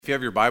If you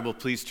have your Bible,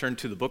 please turn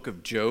to the book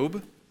of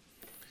Job.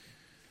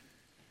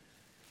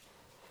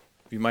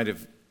 You might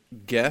have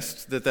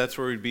guessed that that's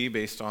where we'd be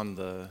based on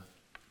the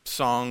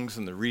songs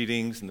and the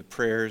readings and the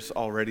prayers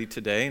already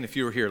today. And if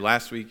you were here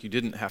last week, you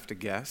didn't have to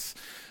guess.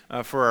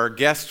 For our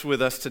guests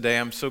with us today,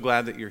 I'm so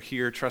glad that you're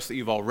here. Trust that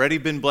you've already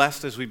been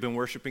blessed as we've been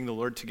worshiping the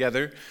Lord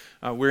together.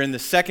 We're in the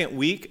second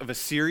week of a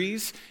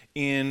series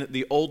in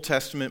the Old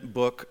Testament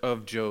book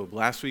of Job.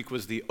 Last week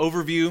was the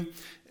overview,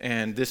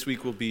 and this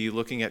week we'll be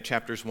looking at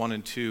chapters 1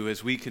 and 2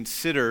 as we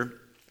consider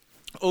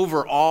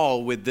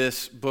overall with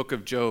this book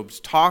of Job,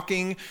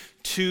 talking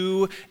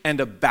to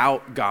and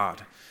about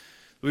God.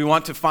 We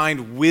want to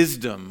find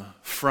wisdom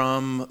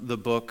from the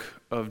book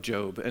of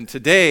Job. And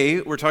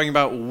today we're talking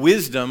about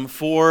wisdom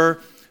for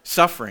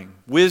suffering,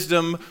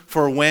 wisdom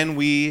for when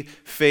we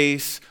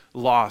face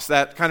loss.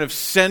 That kind of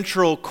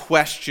central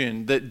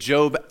question that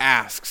Job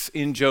asks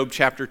in Job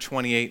chapter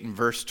 28 and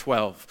verse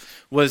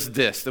 12 was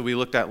this that we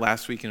looked at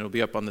last week, and it'll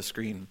be up on the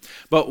screen.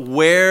 But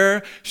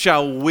where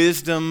shall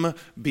wisdom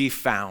be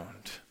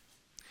found?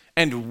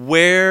 And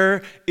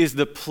where is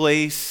the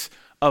place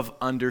of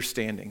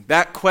understanding?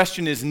 That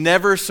question is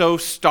never so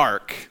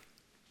stark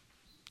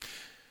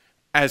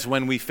as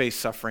when we face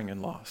suffering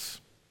and loss.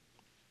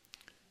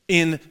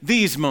 In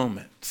these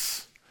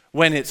moments,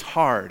 when it's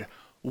hard,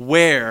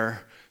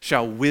 where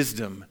shall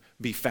wisdom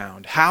be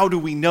found? How do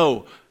we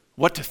know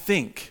what to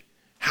think?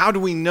 How do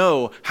we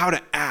know how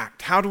to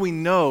act? How do we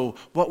know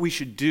what we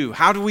should do?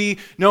 How do we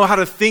know how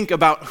to think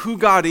about who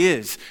God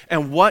is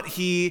and what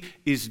He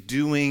is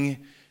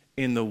doing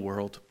in the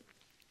world?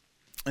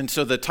 And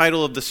so the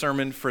title of the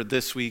sermon for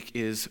this week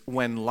is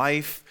When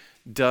Life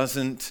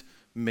Doesn't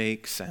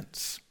Make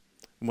Sense.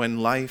 When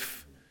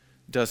life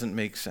doesn't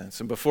make sense.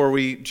 And before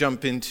we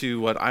jump into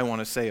what I want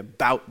to say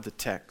about the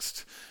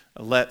text,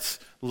 let's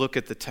look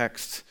at the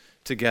text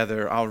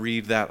together. I'll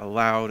read that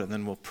aloud, and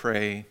then we'll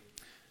pray,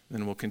 and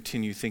then we'll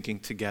continue thinking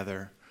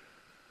together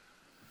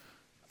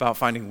about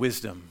finding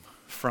wisdom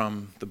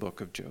from the book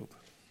of Job.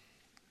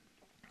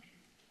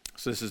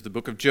 So this is the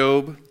book of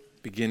Job,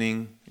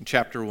 beginning in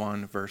chapter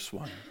 1, verse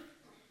 1.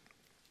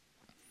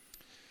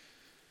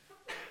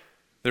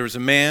 There was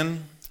a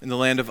man in the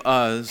land of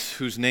Uz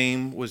whose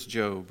name was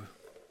Job.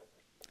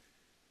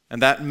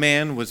 And that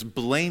man was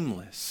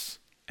blameless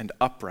and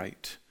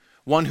upright,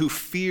 one who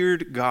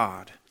feared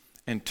God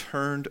and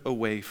turned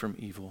away from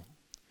evil.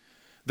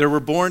 There were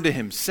born to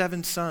him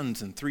 7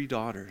 sons and 3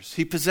 daughters.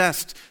 He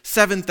possessed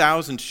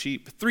 7,000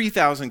 sheep,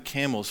 3,000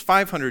 camels,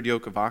 500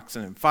 yoke of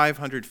oxen, and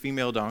 500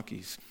 female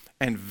donkeys,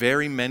 and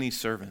very many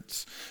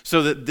servants,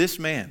 so that this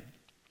man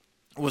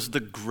was the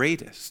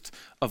greatest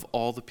of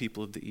all the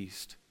people of the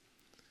East.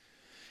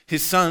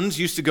 His sons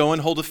used to go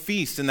and hold a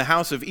feast in the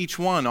house of each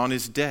one on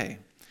his day,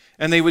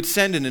 and they would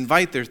send and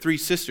invite their 3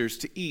 sisters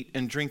to eat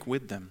and drink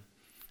with them.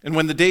 And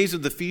when the days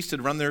of the feast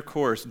had run their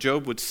course,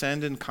 Job would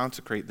send and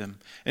consecrate them,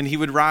 and he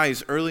would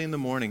rise early in the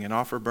morning and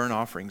offer burnt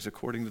offerings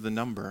according to the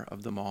number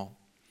of them all.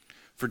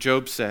 For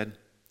Job said,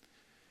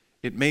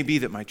 "It may be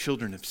that my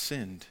children have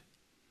sinned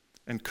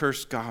and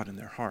cursed God in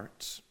their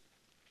hearts."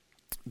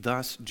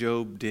 Thus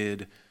Job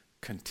did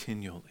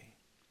continually.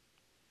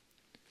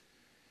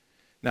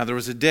 Now there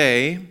was a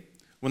day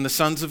when the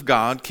sons of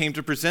God came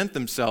to present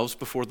themselves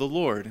before the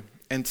Lord,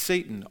 and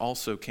Satan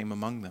also came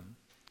among them.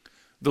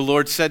 The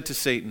Lord said to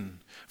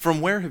Satan, "From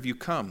where have you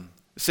come?"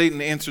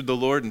 Satan answered the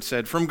Lord and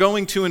said, "From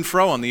going to and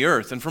fro on the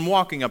earth, and from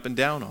walking up and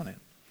down on it."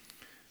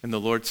 And the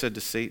Lord said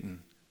to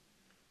Satan,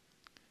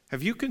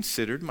 "Have you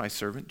considered my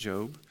servant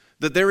Job,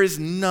 that there is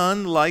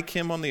none like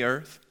him on the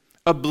earth,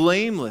 a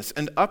blameless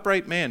and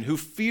upright man who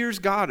fears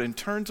God and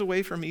turns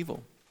away from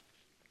evil?"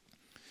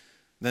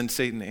 Then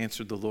Satan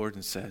answered the Lord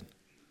and said,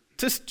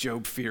 "Does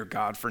Job fear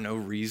God for no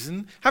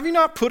reason? Have you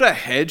not put a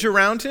hedge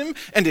around him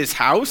and his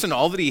house and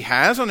all that he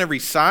has on every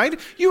side?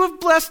 You have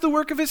blessed the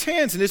work of his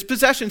hands, and his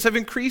possessions have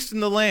increased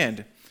in the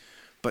land.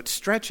 But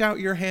stretch out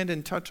your hand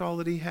and touch all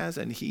that he has,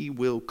 and he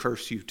will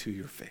curse you to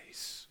your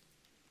face."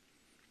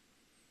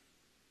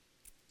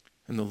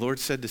 And the Lord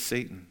said to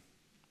Satan,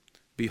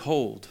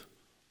 "Behold,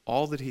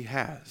 all that he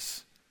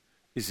has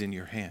is in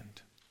your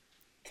hand.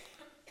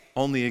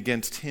 Only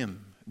against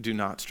him do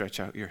not stretch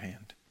out your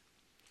hand."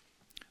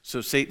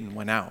 So Satan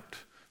went out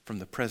from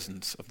the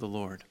presence of the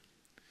Lord.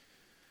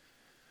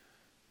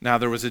 Now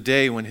there was a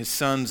day when his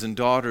sons and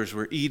daughters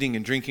were eating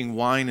and drinking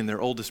wine in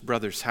their oldest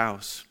brother's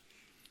house.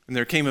 And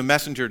there came a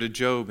messenger to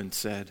Job and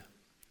said,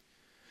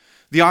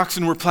 "The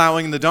oxen were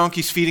plowing and the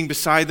donkeys feeding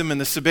beside them,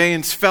 and the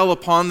Sabaeans fell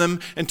upon them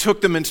and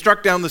took them and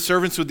struck down the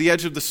servants with the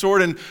edge of the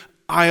sword, and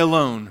I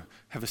alone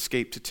have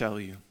escaped to tell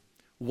you."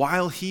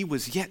 While he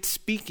was yet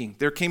speaking,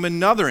 there came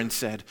another and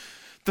said,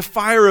 "The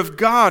fire of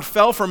God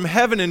fell from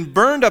heaven and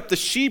burned up the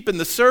sheep and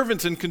the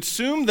servants and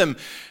consumed them,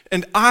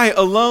 and I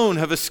alone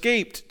have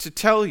escaped to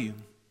tell you."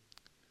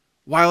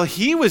 While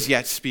he was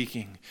yet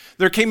speaking,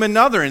 there came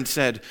another and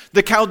said,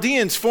 "The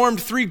Chaldeans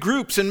formed 3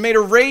 groups and made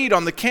a raid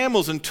on the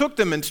camels and took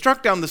them and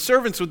struck down the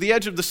servants with the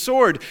edge of the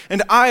sword,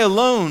 and I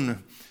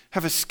alone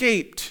have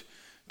escaped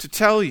to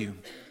tell you."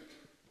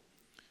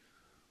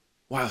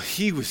 While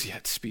he was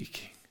yet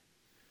speaking,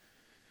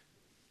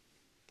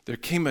 there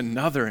came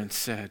another and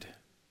said,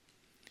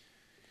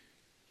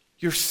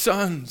 your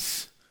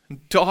sons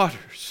and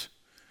daughters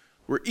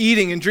were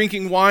eating and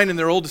drinking wine in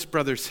their oldest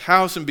brother's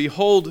house, and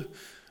behold,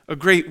 a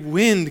great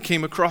wind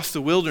came across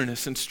the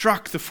wilderness and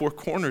struck the four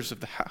corners of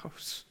the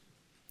house.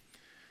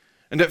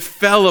 And it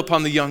fell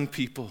upon the young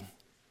people,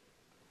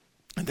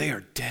 and they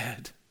are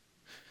dead.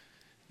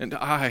 And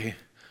I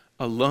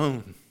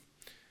alone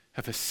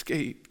have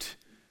escaped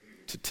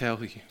to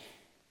tell you.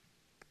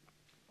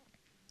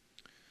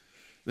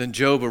 Then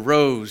Job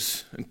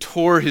arose and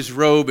tore his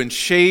robe and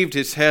shaved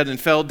his head and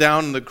fell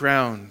down on the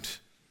ground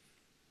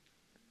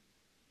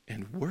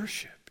and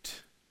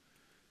worshipped.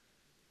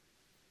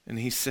 And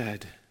he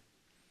said,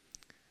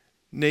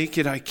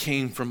 naked I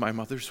came from my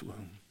mother's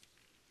womb,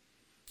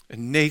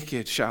 and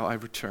naked shall I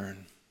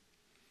return.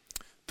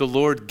 The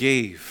Lord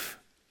gave,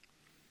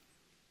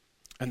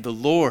 and the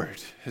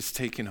Lord has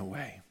taken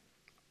away.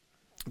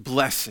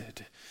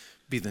 Blessed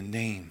be the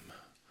name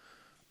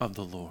of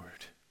the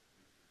Lord.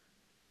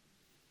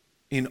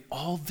 In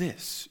all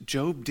this,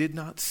 Job did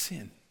not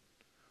sin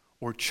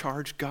or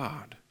charge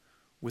God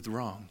with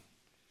wrong.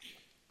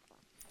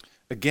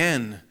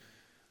 Again,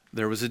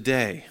 there was a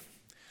day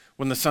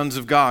when the sons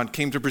of God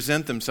came to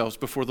present themselves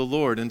before the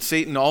Lord, and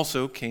Satan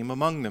also came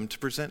among them to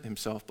present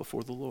himself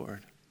before the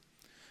Lord.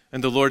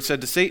 And the Lord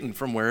said to Satan,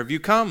 from where have you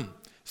come?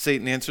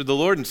 Satan answered the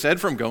Lord and said,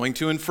 from going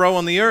to and fro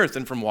on the earth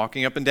and from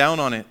walking up and down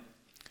on it.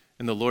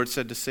 And the Lord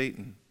said to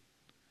Satan,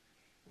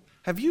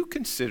 have you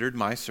considered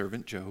my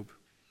servant Job?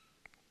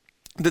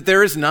 That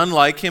there is none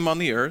like him on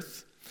the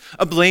earth,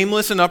 a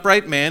blameless and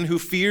upright man who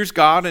fears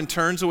God and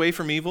turns away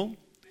from evil.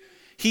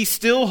 He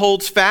still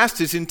holds fast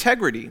his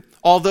integrity,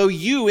 although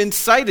you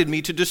incited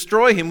me to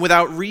destroy him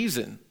without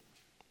reason.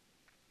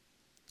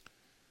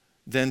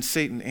 Then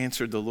Satan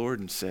answered the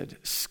Lord and said,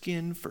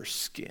 skin for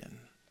skin.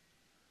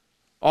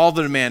 All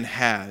that a man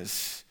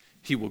has,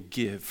 he will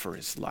give for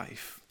his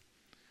life.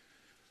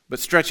 But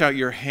stretch out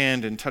your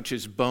hand and touch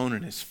his bone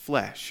and his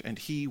flesh, and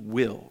he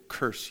will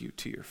curse you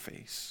to your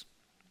face.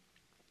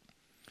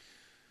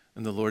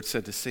 And the Lord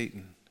said to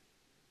Satan,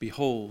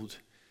 behold,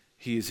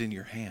 he is in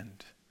your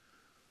hand.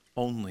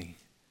 Only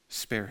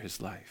spare his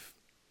life.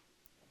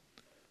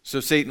 So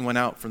Satan went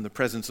out from the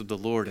presence of the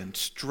Lord and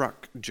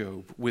struck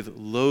Job with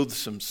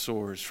loathsome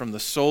sores from the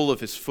sole of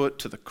his foot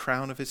to the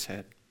crown of his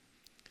head.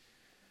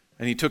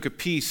 And he took a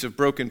piece of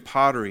broken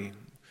pottery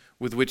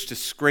with which to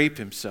scrape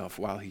himself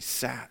while he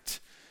sat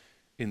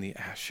in the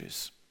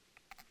ashes.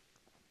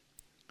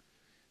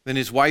 Then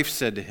his wife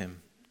said to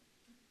him,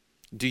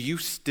 do you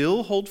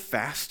still hold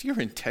fast your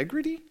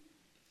integrity?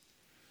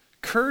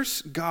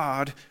 Curse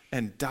God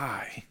and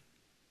die.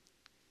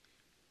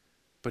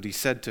 But he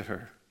said to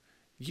her,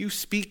 you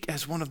speak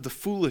as one of the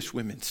foolish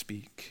women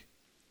speak.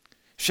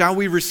 Shall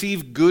we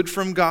receive good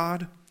from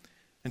God,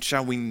 and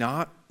shall we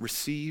not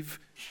receive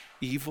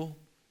evil?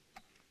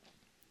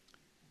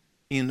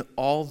 In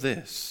all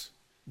this,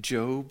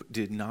 Job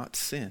did not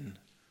sin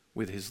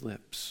with his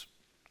lips.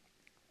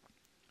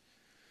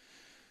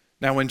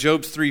 Now when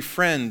Job's 3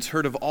 friends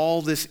heard of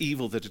all this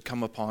evil that had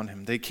come upon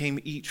him, they came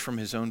each from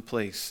his own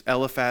place,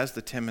 Eliphaz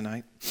the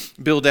Temanite,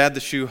 Bildad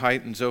the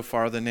Shuhite, and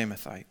Zophar the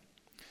Naamathite.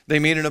 They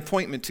made an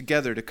appointment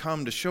together to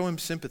come to show him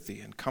sympathy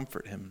and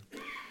comfort him.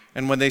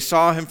 And when they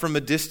saw him from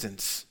a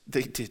distance,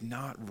 they did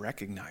not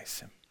recognize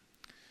him.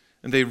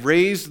 And they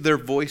raised their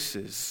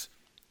voices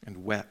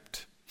and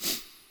wept.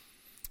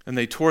 And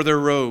they tore their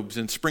robes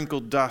and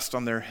sprinkled dust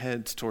on their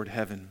heads toward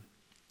heaven.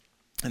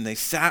 And they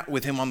sat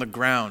with him on the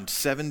ground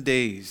 7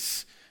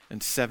 days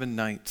and 7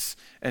 nights,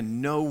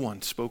 and no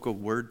one spoke a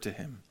word to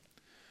him,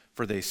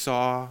 for they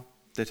saw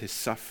that his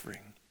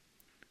suffering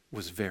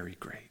was very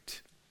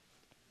great.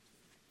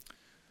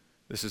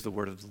 This is the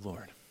word of the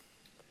Lord.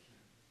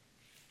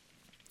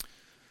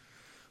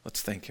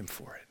 Let's thank him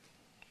for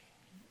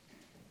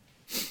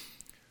it.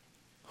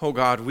 Oh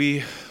God,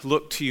 we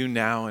look to you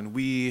now, and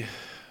we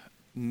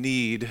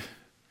need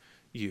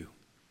you.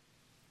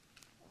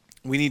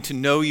 We need to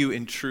know you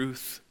in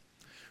truth.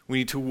 We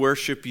need to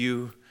worship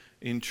you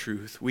in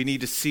truth. We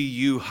need to see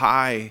you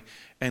high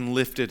and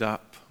lifted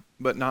up,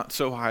 but not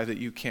so high that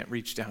you can't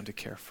reach down to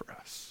care for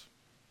us.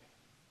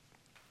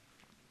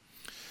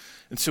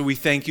 And so we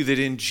thank you that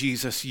in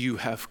Jesus you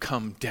have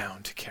come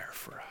down to care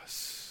for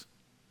us.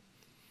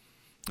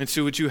 And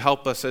so would you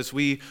help us as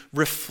we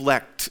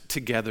reflect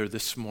together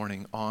this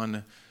morning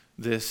on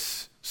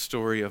this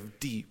story of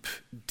deep,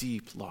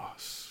 deep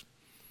loss?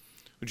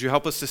 Would you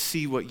help us to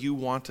see what you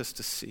want us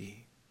to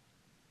see?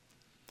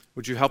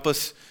 Would you help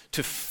us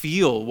to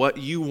feel what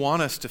you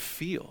want us to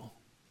feel?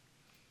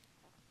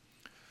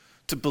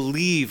 To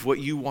believe what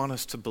you want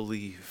us to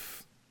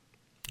believe,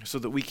 so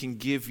that we can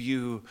give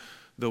you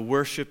the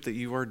worship that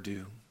you are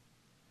due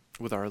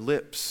with our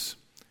lips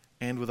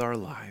and with our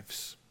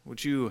lives.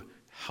 Would you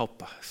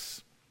help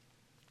us?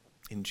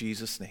 In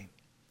Jesus' name,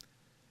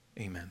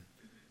 amen.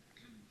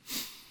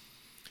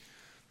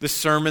 This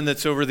sermon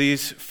that's over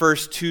these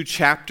first 2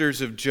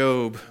 chapters of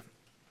Job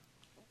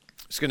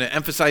is going to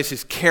emphasize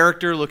his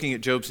character, looking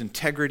at Job's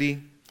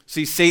integrity,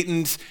 See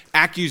Satan's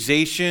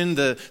accusation,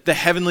 the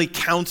heavenly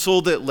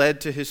counsel that led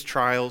to his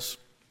trials,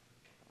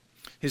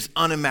 his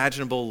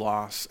unimaginable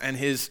loss, and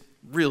his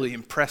really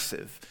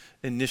impressive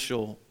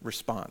initial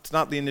response.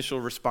 Not the initial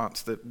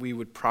response that we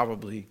would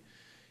probably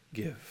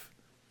give.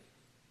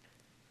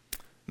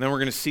 And then we're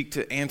going to seek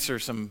to answer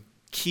some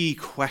key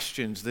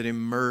questions that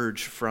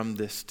emerge from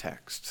this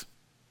text.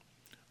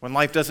 When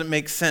life doesn't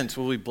make sense,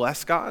 will we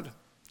bless God?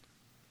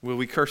 Will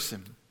we curse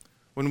him?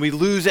 When we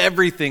lose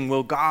everything,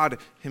 will God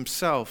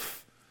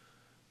himself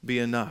be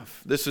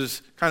enough? This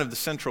is kind of the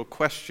central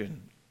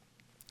question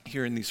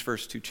here in these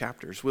first two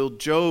chapters. Will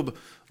Job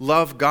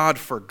love God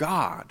for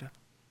God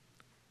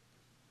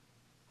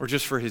or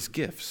just for his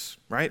gifts,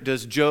 right?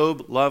 Does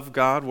Job love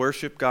God,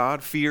 worship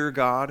God, fear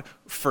God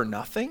for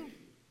nothing?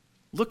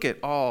 Look at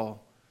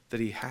all that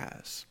he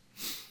has.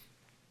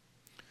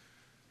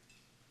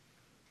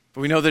 But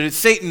we know that it's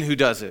Satan who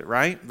does it,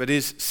 right? But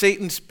is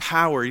Satan's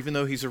power, even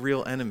though he's a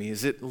real enemy,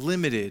 is it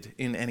limited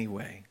in any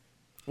way?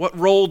 What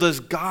role does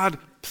God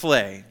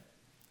play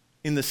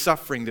in the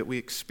suffering that we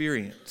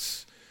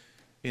experience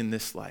in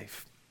this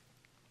life?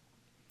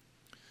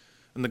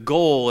 And the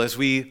goal as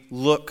we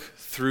look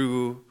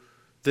through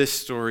this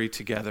story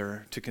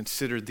together to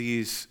consider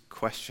these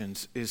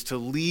questions is to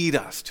lead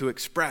us to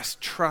express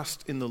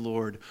trust in the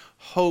Lord,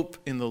 hope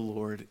in the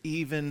Lord,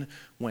 even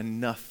when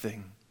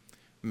nothing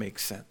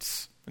makes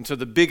sense. And so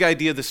the big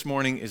idea this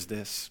morning is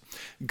this: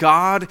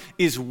 God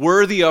is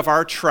worthy of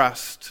our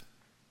trust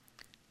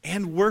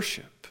and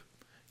worship,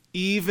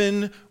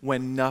 even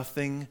when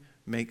nothing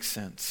makes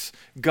sense.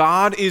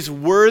 God is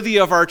worthy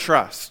of our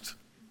trust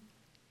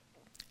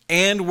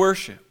and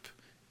worship,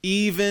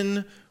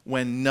 even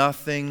when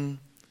nothing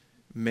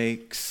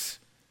makes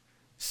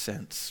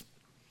sense.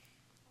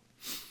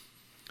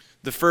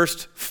 The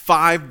first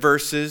 5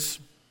 verses,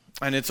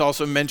 and it's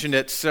also mentioned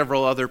at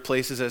several other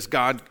places as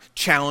God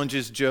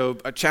challenges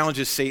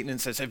Satan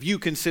and says, "Have you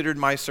considered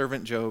my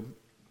servant Job?"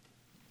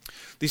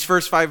 These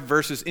first 5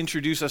 verses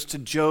introduce us to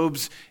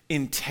Job's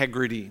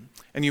integrity.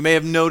 And you may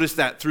have noticed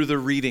that through the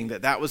reading,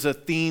 that was a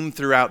theme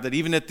throughout, that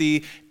even at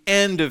the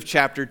end of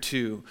chapter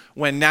 2,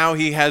 when now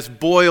he has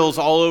boils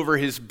all over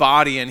his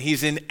body and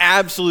he's in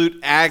absolute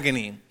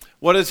agony,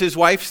 what does his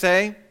wife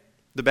say?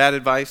 The bad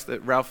advice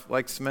that Ralph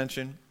likes to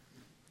mention.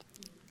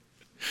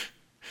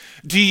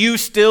 Do you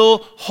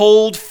still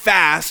hold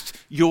fast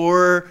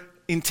your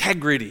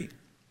integrity?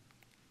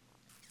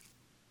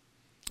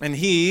 And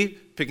he,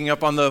 picking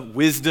up on the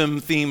wisdom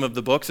theme of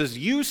the book, says,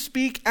 you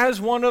speak as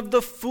one of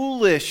the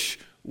foolish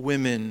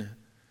women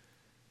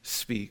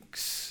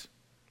speaks.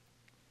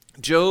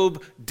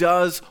 Job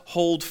does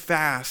hold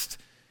fast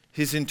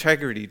his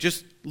integrity.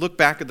 Just look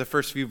back at the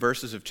first few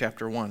verses of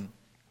chapter 1.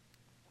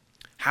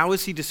 How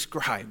is he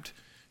described?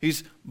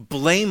 He's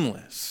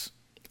blameless,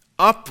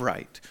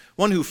 upright,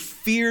 one who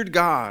feared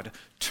God,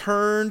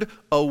 turned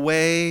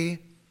away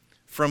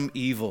from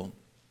evil.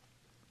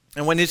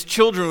 And when his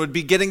children would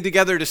be getting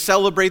together to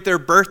celebrate their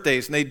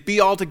birthdays and they'd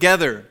be all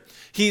together,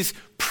 he's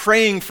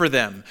praying for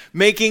them,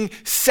 making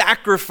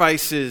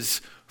sacrifices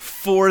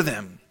for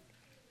them,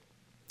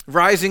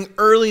 rising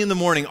early in the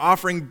morning,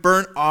 offering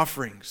burnt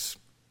offerings.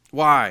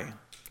 Why?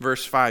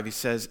 Verse 5, he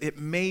says, it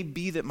may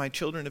be that my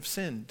children have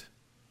sinned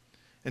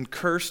and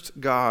cursed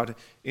God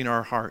in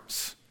our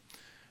hearts.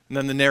 And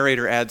then the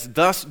narrator adds,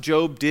 thus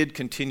Job did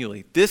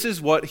continually. This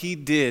is what he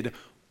did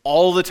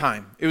all the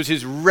time. It was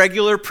his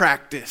regular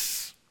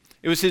practice.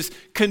 It was his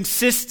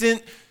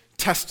consistent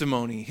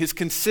testimony, his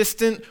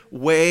consistent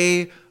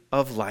way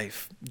of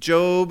life.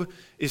 Job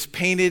is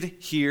painted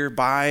here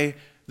by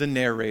the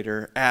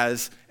narrator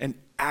as an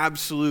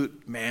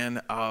absolute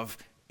man of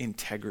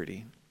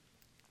integrity.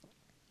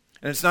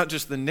 And it's not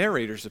just the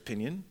narrator's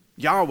opinion.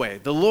 Yahweh,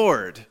 the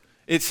Lord,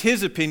 it's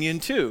his opinion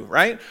too,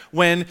 right?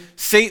 When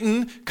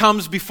Satan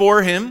comes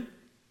before him,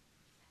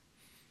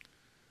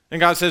 and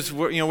God says,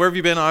 where have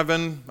you been? I've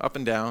been up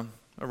and down,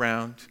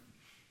 around.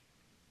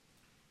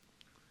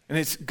 And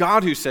it's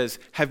God who says,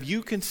 have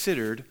you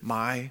considered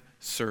my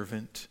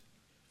servant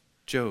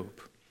Job?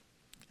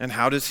 And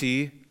how does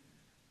he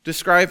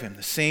describe him?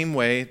 The same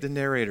way the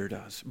narrator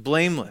does.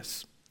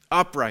 Blameless,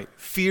 upright,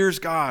 fears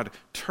God,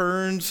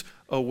 turns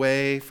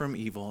away from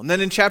evil. And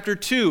then in chapter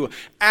 2,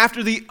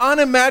 after the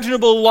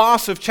unimaginable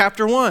loss of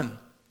chapter 1,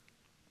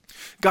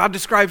 God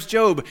describes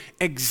Job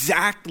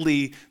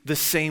exactly the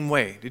same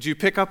way. Did you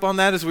pick up on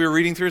that as we were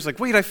reading through? It's like,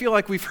 wait, I feel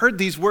like we've heard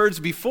these words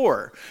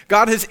before.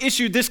 God has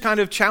issued this kind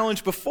of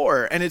challenge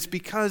before, and it's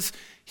because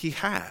he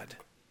had.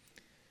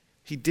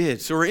 He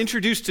did. So we're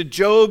introduced to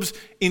Job's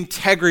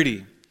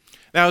integrity.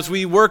 Now, as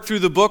we work through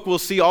the book, we'll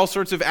see all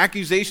sorts of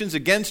accusations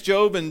against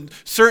Job, and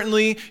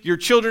certainly your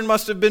children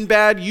must have been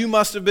bad, you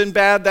must have been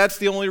bad. That's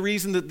the only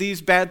reason that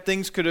these bad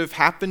things could have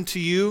happened to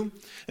you.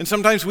 And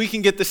sometimes we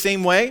can get the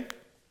same way.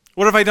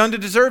 What have I done to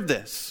deserve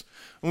this?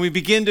 When we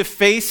begin to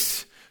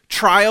face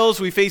trials,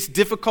 we face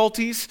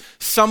difficulties,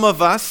 some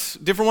of us,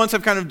 different ones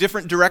have kind of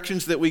different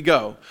directions that we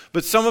go.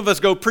 But some of us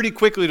go pretty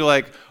quickly to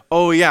like,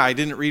 oh yeah, I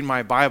didn't read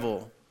my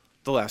Bible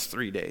the last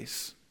 3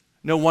 days.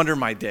 No wonder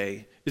my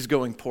day is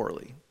going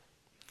poorly.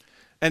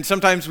 And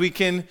sometimes we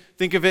can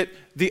think of it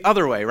the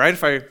other way, right?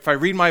 If I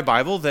read my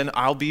Bible, then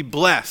I'll be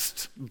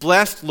blessed.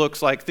 Blessed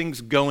looks like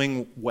things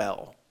going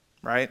well,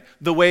 right?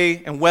 The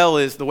way, and well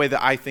is the way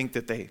that I think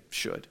that they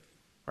should,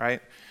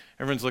 right?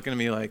 Everyone's looking at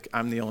me like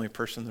I'm the only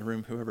person in the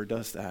room who ever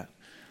does that.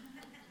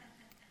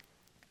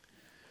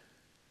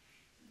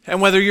 And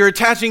whether you're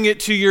attaching it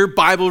to your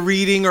Bible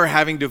reading or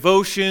having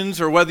devotions,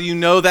 or whether you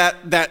know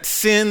that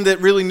sin that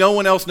really no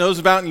one else knows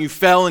about and you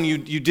fell and you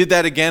did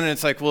that again, and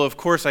it's like, well, of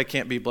course I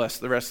can't be blessed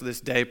the rest of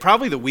this day,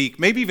 probably the week,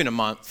 maybe even a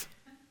month,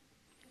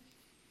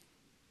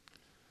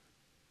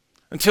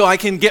 until I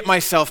can get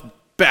myself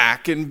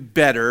back and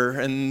better,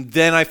 and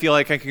then I feel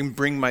like I can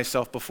bring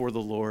myself before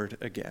the Lord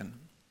again.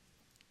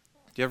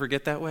 Do you ever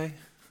get that way?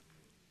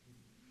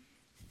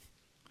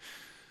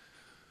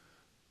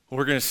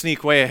 We're going to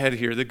sneak way ahead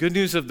here. The good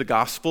news of the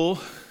gospel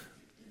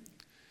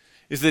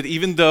is that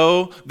even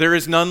though there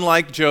is none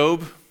like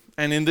Job,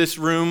 and in this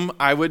room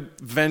I would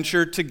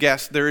venture to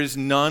guess there is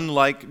none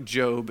like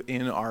Job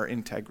in our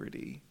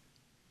integrity.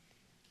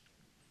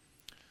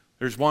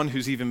 There's one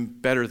who's even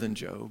better than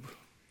Job,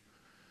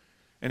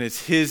 and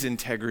it's his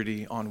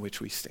integrity on which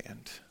we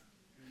stand.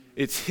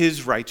 It's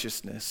his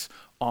righteousness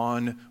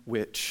on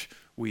which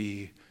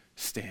we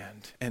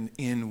stand and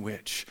in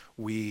which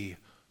we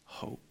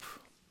hope.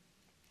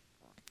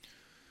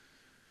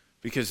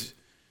 Because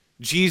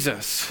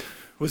Jesus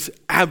was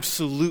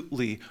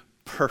absolutely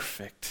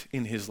perfect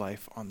in his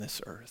life on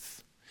this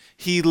earth.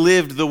 He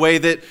lived the way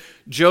that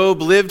Job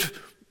lived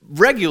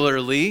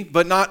regularly,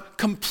 but not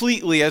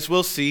completely, as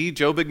we'll see.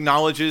 Job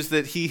acknowledges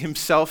that he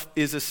himself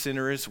is a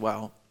sinner as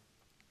well.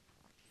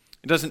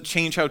 It doesn't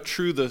change how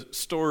true the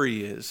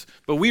story is.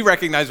 But we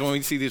recognize when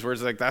we see these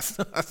words, like,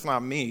 that's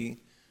not me.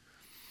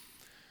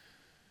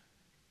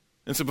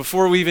 And so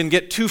before we even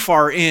get too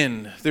far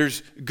in,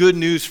 there's good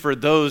news for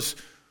those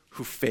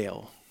who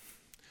fail,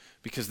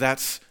 because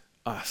that's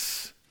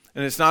us.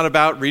 And it's not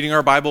about reading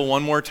our Bible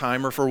one more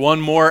time or for one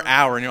more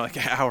hour, and you're like,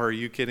 hour, are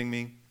you kidding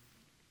me?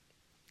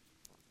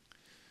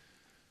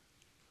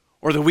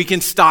 Or that we can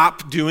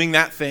stop doing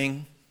that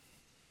thing.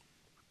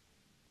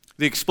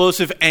 The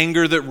explosive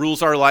anger that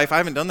rules our life. I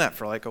haven't done that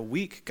for like a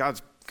week. I'm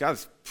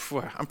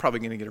probably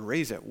going to get a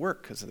raise at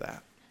work because of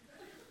that.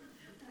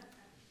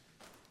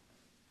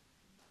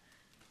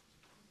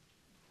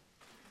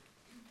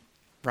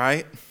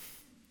 Right?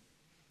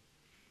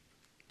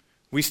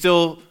 We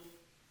still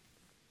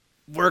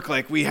work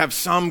like we have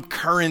some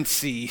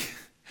currency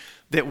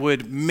that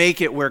would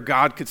make it where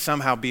God could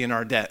somehow be in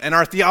our debt. And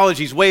our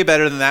theology is way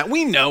better than that.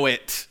 We know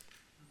it.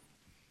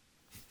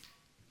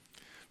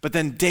 But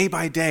then day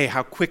by day,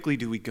 how quickly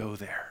do we go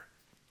there?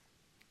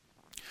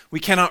 We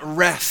cannot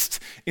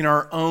rest in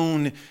our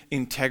own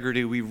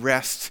integrity. We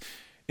rest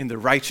in the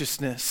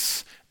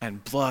righteousness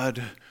and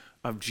blood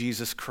of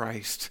Jesus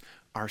Christ,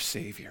 our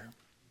Savior.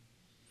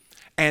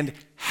 And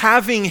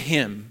having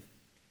him,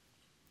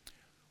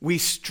 we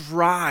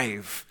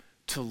strive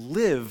to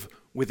live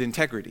with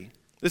integrity.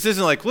 This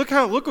isn't like, look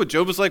what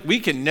Job was like. We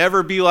can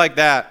never be like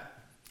that.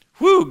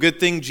 Whew, good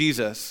thing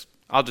Jesus.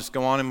 I'll just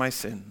go on in my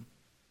sin.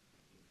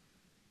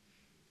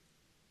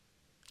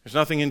 There's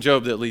nothing in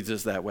Job that leads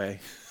us that way.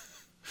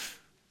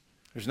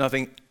 There's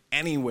nothing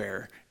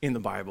anywhere in the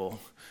Bible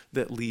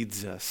that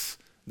leads us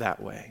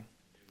that way.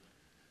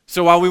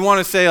 So while we want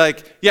to say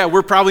like, yeah,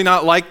 we're probably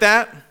not like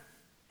that,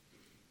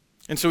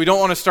 and so we don't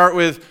want to start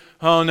with,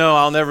 oh no,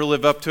 I'll never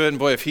live up to it, and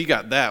boy, if he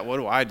got that, what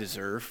do I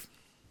deserve?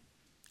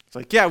 It's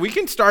like, yeah, we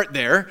can start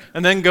there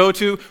and then go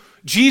to,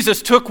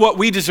 Jesus took what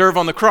we deserve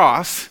on the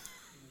cross.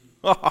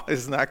 Oh,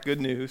 isn't that good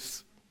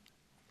news?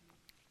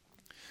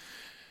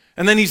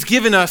 And then he's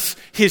given us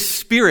his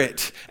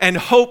Spirit and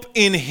hope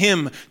in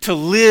him to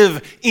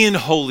live in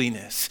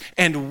holiness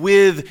and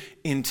with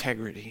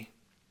integrity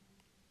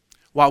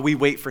while we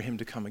wait for him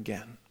to come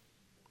again.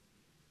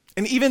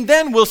 And even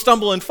then we'll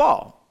stumble and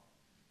fall.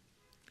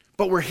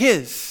 But we're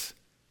his.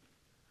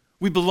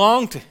 We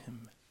belong to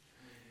him.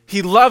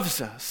 He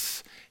loves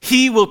us.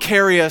 He will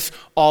carry us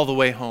all the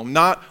way home,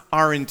 not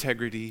our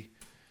integrity,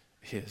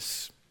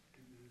 his.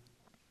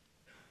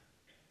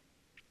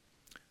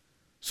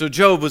 So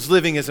Job was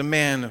living as a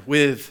man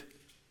with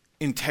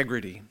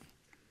integrity.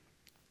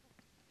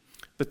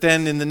 But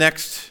then in the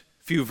next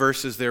few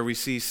verses there we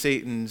see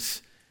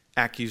Satan's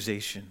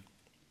accusation.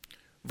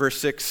 Verse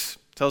 6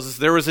 tells us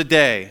there was a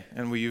day,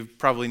 and you've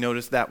probably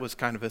noticed that was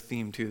kind of a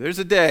theme too. There's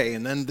a day,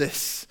 and then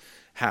this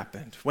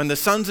happened, when the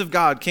sons of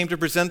God came to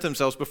present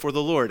themselves before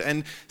the Lord,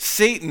 and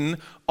Satan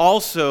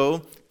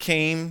also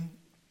came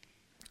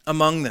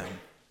among them.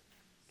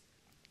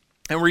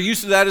 And we're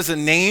used to that as a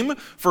name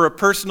for a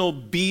personal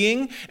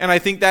being, and I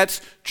think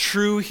that's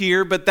true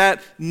here, but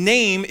that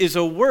name is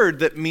a word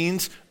that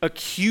means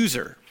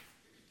accuser.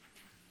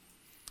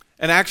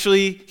 And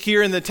actually,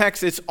 here in the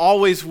text, it's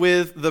always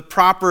with the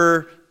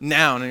proper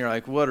noun. And you're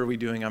like, what are we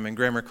doing? I'm in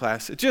grammar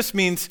class. It just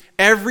means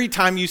every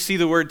time you see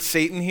the word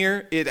Satan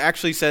here, it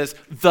actually says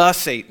the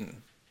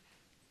Satan.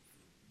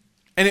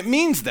 And it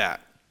means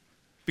that.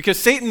 Because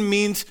Satan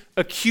means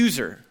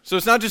accuser. So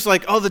it's not just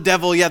like, oh, the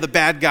devil, yeah, the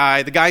bad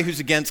guy, the guy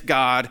who's against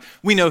God.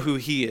 We know who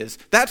he is.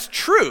 That's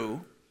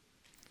true.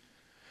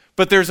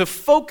 But there's a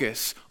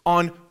focus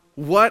on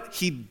what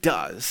he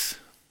does.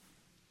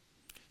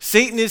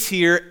 Satan is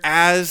here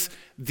as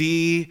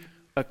the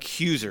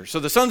accuser. So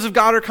the sons of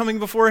God are coming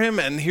before him,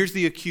 and here's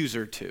the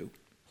accuser too.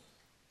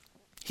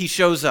 He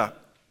shows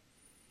up.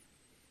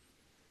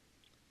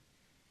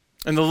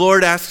 And the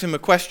Lord asks him a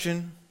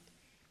question.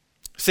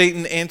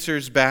 Satan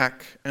answers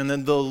back, and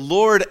then the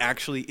Lord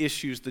actually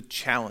issues the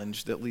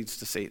challenge that leads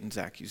to Satan's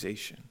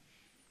accusation.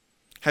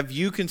 Have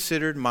you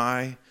considered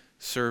my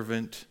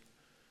servant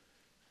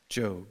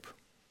Job?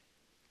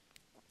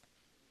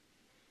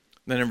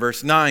 Then in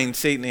verse 9,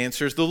 Satan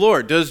answers the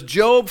Lord. Does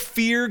Job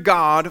fear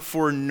God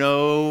for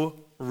no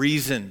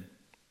reason?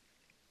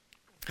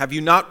 Have you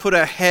not put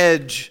a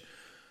hedge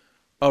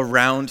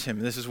around him?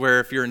 This is where,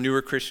 if you're a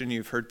newer Christian,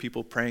 you've heard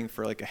people praying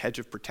for like a hedge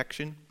of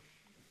protection.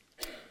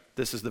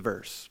 This is the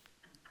verse.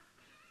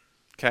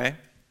 Okay?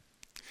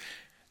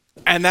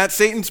 And that's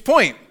Satan's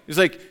point. He's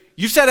like,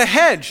 you set a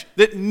hedge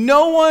that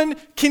no one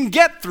can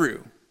get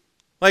through.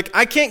 Like,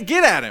 I can't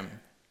get at him.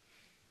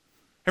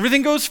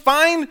 Everything goes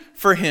fine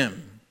for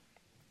him.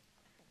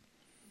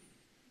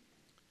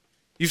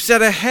 You've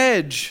set a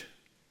hedge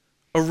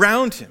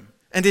around him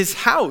and his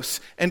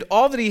house and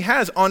all that he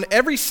has on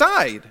every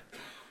side.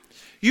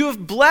 You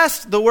have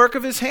blessed the work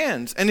of his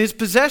hands, and his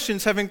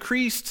possessions have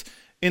increased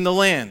in the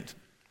land.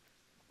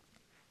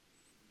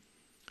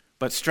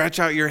 But stretch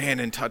out your hand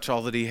and touch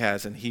all that he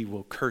has, and he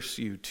will curse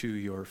you to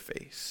your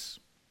face.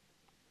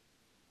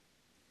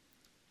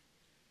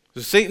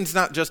 So Satan's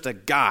not just a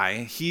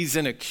guy, he's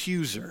an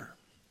accuser.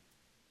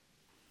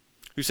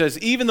 Who says,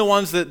 even the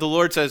ones that the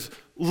Lord says,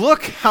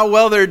 look how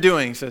well they're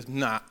doing. He says,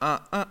 nah,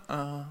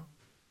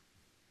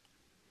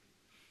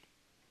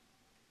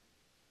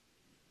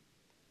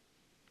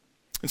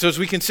 And so as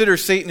we consider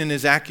Satan and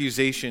his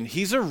accusation,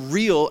 he's a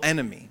real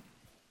enemy.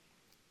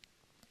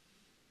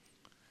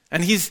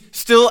 And he's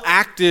still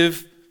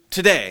active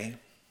today.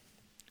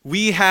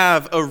 We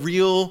have a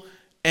real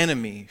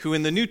enemy who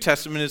in the New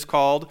Testament is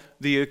called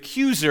the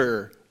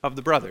accuser of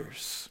the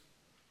brothers.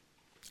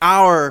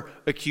 Our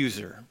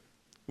accuser.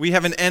 We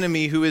have an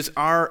enemy who is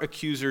our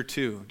accuser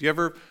too. Do you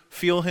ever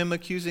feel him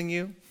accusing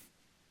you?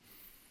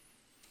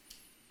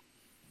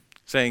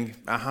 Saying,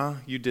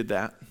 you did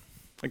that.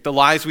 Like the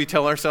lies we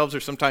tell ourselves, or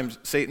sometimes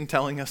Satan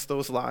telling us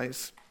those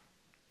lies.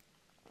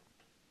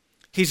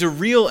 He's a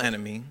real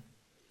enemy.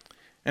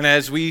 And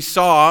as we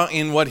saw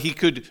in what he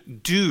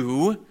could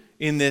do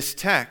in this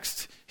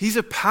text, he's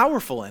a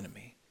powerful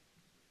enemy.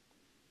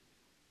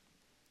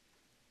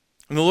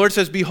 And the Lord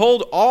says,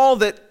 behold, all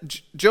that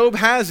Job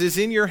has is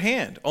in your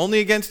hand.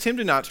 Only against him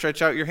do not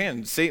stretch out your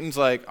hand. Satan's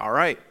like, all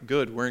right,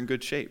 good, we're in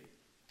good shape.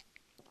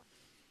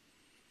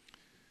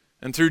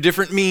 And through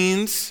different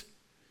means,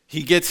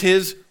 he gets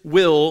his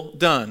will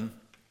done.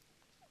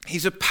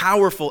 He's a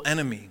powerful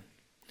enemy.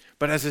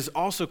 But as is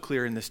also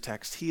clear in this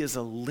text, he is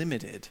a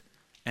limited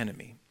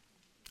enemy.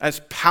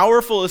 As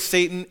powerful as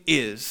Satan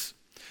is,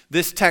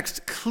 this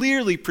text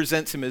clearly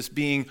presents him as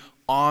being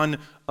on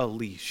a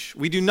leash.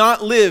 We do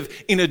not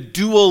live in a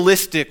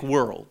dualistic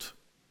world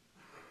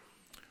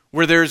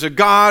where there's a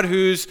God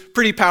who's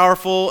pretty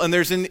powerful and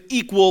there's an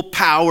equal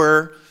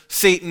power,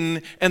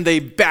 Satan, and they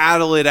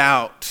battle it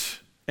out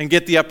and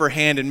get the upper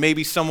hand, and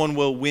maybe someone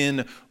will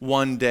win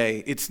one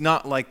day. It's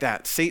not like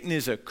that. Satan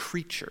is a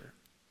creature.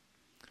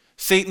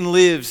 Satan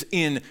lives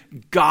in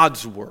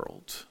God's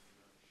world.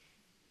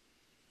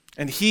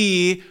 And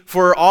he,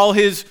 for all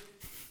his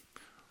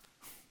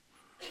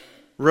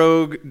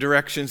rogue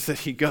directions that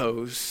he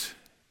goes,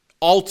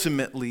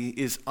 ultimately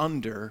is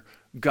under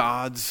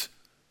God's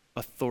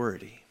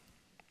authority.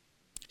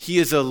 He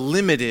is a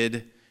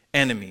limited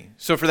enemy.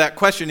 So for that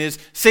question, is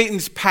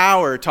Satan's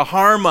power to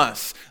harm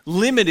us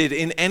limited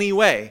in any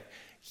way?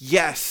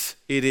 Yes,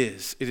 it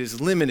is. It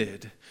is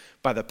limited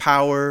by the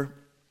power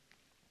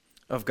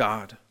of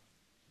God.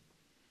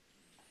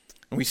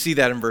 And we see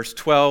that in verse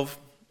 12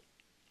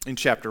 in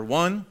chapter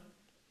 1,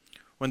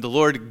 when the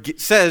Lord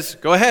says,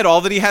 go ahead,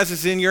 all that he has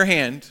is in your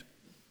hand.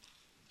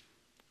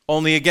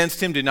 Only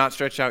against him do not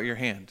stretch out your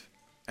hand.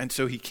 And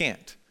so he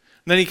can't.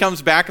 And then he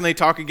comes back and they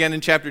talk again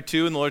in chapter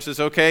 2, and the Lord says,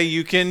 okay,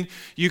 you can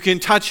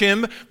touch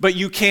him, but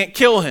you can't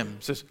kill him.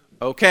 He says,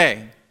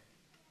 okay.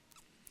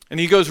 And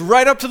he goes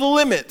right up to the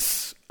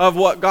limits of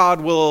what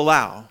God will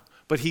allow.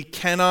 But he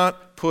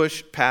cannot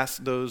push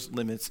past those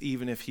limits,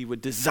 even if he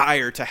would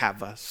desire to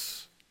have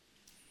us.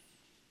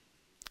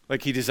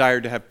 Like he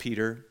desired to have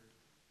Peter.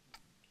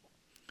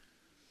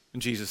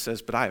 And Jesus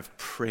says, but I have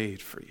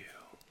prayed for you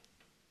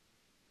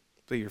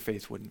that your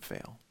faith wouldn't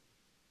fail.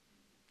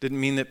 Didn't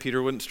mean that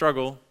Peter wouldn't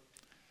struggle.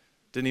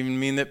 Didn't even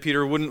mean that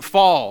Peter wouldn't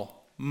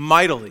fall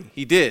mightily.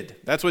 He did.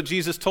 That's what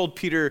Jesus told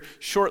Peter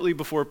shortly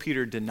before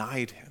Peter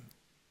denied him.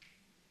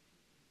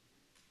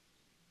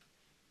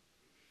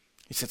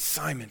 He said,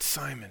 Simon,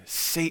 Simon,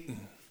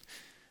 Satan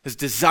has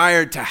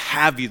desired to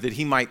have you that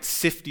he might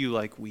sift you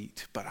like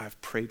wheat, but I've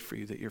prayed for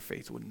you that your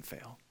faith wouldn't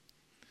fail.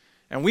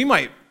 And we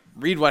might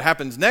read what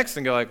happens next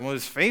and go like, well,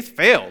 his faith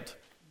failed,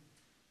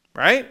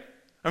 right?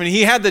 I mean,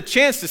 he had the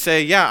chance to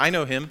say, yeah, I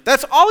know him.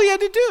 That's all he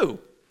had to do.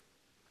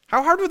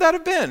 How hard would that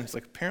have been? It's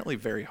like, apparently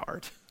very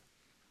hard.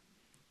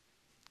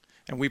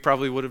 And we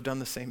probably would have done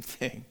the same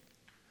thing.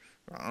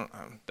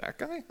 That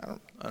guy? I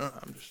don't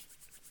know.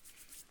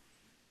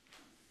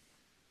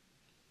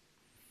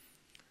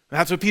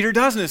 That's what Peter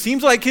does, and it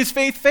seems like his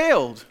faith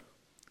failed.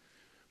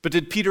 But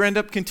did Peter end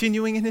up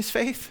continuing in his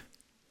faith?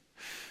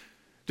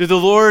 Did the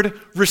Lord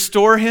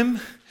restore him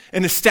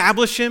and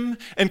establish him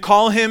and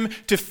call him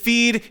to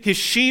feed his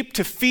sheep,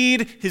 to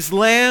feed his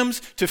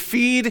lambs, to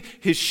feed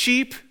his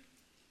sheep?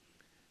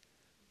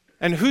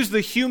 And who's the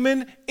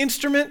human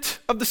instrument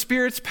of the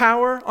Spirit's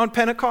power on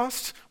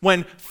Pentecost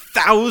when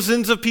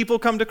thousands of people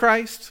come to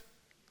Christ?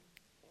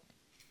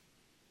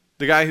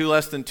 The guy who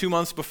less than 2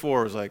 months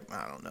before was like,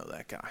 I don't know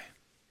that guy.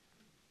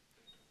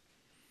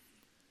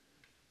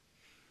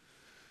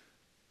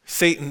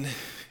 Satan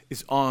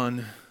is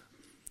on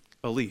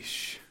a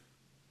leash.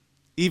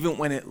 Even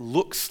when it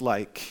looks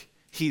like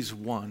he's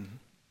won,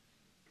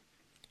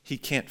 he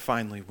can't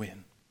finally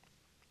win.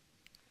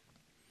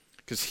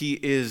 Because he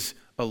is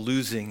a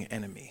losing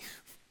enemy.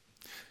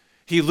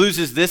 He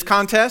loses this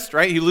contest,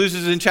 right? He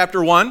loses in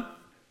chapter 1. And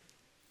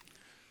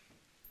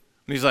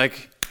he's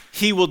like,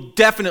 he will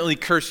definitely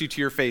curse you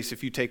to your face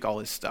if you take all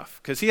his stuff.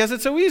 Because he has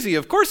it so easy.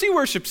 Of course he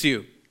worships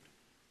you.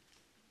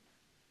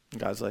 And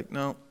God's like,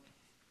 no,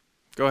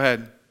 go ahead.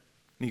 And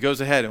he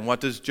goes ahead. And what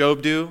does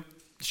Job do?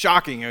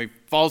 Shocking. He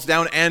falls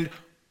down and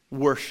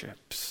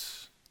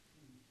worships.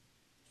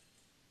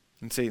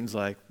 And Satan's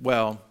like,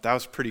 well, that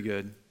was pretty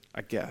good,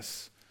 I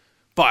guess.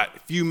 But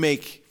if you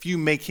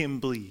make him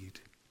bleed,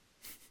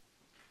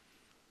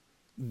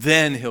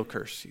 then he'll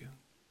curse you.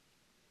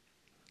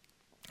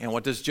 And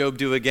what does Job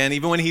do again?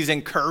 Even when he's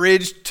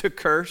encouraged to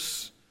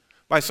curse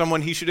by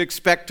someone he should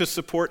expect to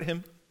support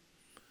him,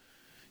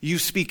 you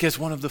speak as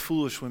one of the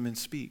foolish women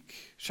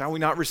speak. Shall we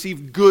not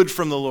receive good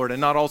from the Lord and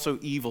not also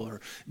evil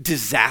or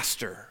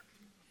disaster?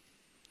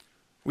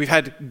 We've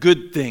had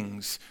good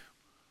things.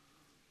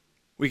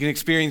 We can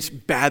experience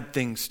bad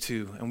things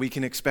too, and we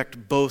can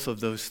expect both of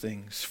those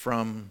things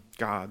from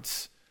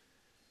God's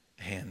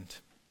hand.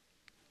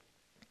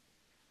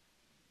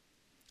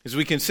 As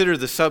we consider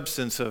the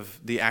substance of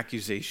the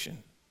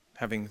accusation,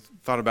 having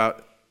thought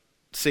about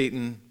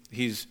Satan,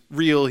 he's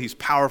real, he's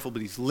powerful,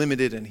 but he's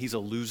limited and he's a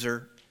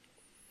loser.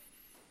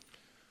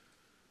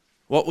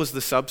 What was the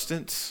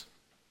substance?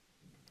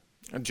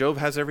 Job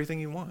has everything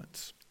he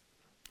wants.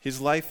 His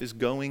life is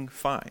going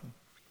fine.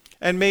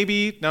 And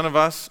maybe none of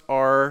us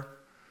are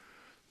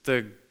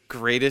the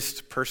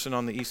greatest person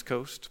on the East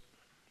Coast,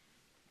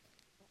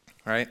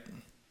 right?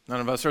 None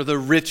of us are the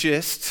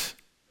richest.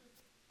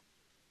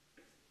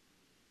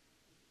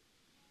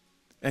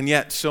 And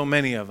yet so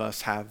many of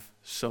us have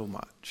so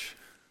much.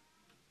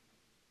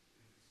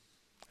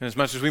 And as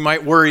much as we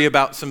might worry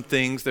about some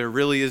things, there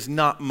really is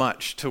not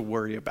much to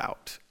worry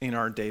about in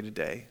our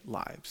day-to-day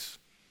lives.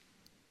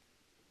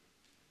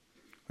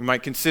 We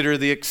might consider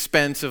the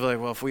expense of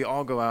well, if we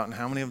all go out, and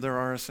how many of there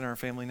are us in our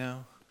family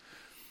now?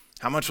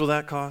 How much will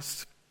that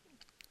cost?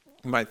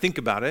 We might think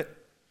about it,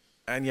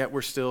 and yet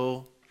we're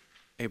still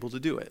able to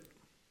do it.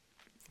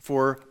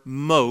 For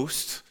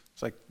most,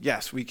 it's like,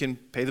 yes, we can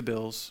pay the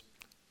bills.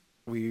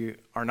 We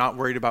are not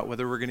worried about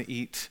whether we're going to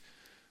eat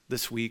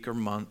this week or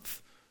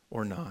month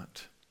or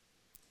not.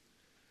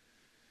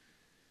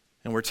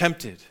 And we're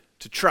tempted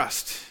to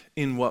trust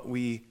in what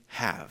we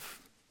have,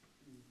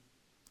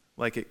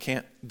 like it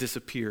can't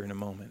disappear in a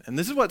moment. And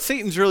this is what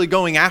Satan's really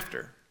going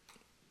after.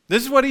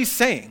 This is what he's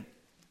saying.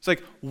 It's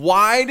like,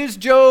 why does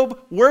Job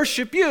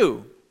worship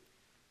you?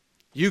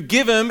 You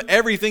give him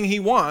everything he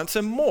wants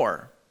and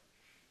more.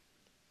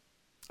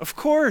 Of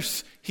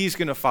course he's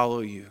going to follow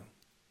you.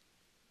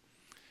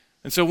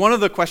 And so one of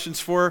the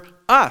questions for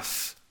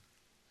us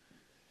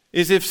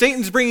is if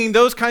Satan's bringing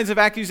those kinds of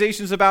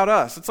accusations about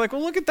us, it's like,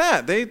 well, look at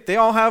that. They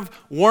all have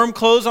warm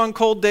clothes on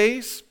cold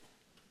days.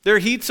 Their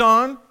heat's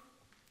on.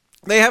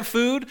 They have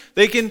food.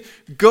 They can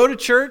go to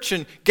church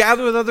and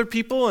gather with other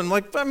people. And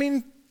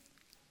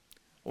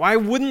why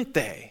wouldn't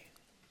they?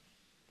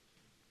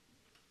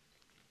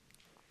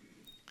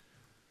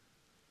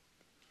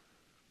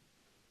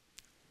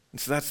 And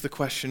so that's the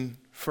question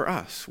for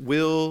us.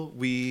 Will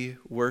we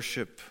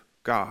worship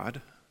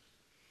God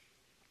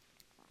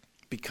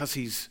because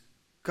he's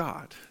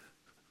God?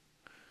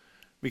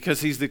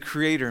 Because he's the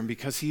creator and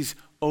because he's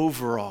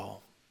over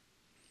all.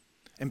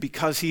 And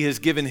because he has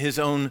given his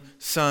own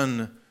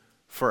son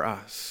for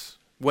us.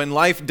 When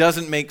life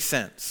doesn't make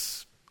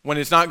sense, when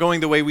it's not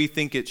going the way we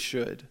think it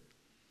should,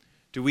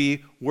 do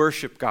we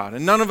worship God?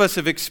 And none of us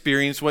have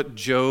experienced what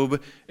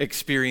Job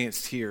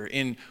experienced here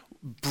in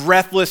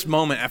breathless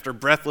moment after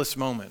breathless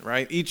moment,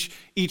 right?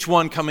 Each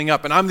one coming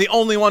up. And I'm the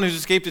only one who's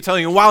escaped to tell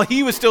you. And while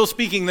he was still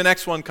speaking, the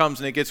next one comes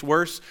and it gets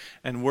worse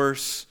and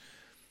worse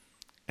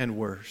and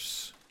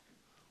worse.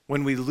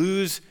 When we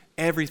lose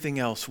everything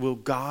else, will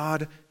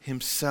God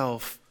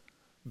himself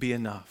be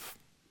enough?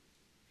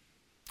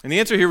 And the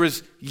answer here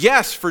was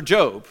yes for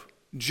Job.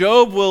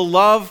 Job will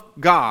love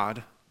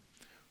God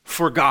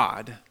for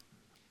God,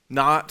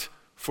 not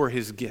for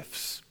his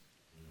gifts.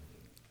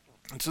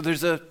 And so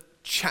there's a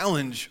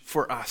challenge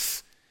for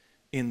us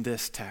in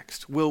this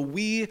text. Will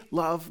we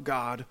love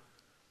God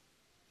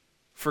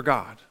for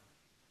God?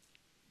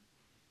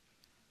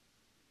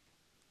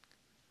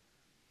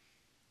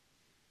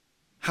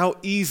 How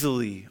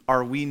easily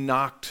are we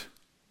knocked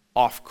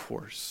off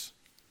course?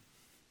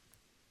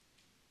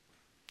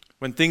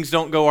 When things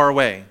don't go our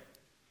way,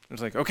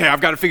 it's like, okay,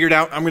 I've got to figure it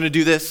out. I'm going to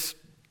do this.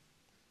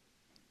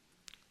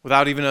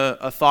 Without even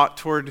a thought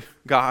toward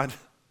God.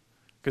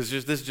 Because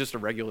this is just a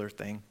regular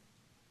thing.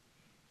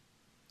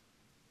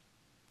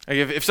 Like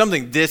if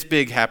something this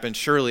big happened,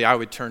 surely I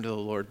would turn to the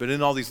Lord. But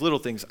in all these little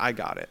things, I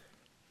got it.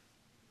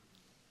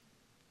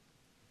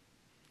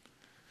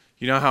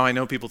 You know how I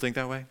know people think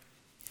that way?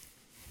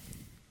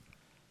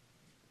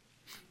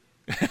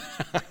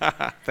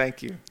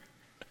 Thank you.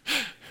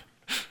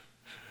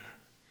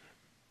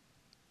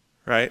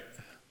 Right?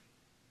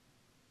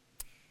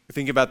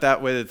 Think about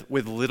that with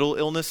little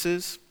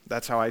illnesses.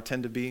 That's how I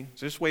tend to be.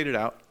 So just wait it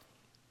out.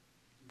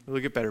 It'll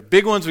get better.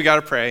 Big ones, we got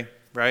to pray,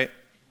 right?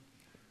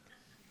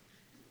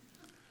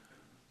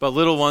 But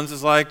little ones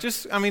is like,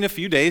 a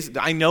few days.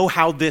 I know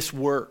how this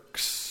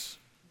works.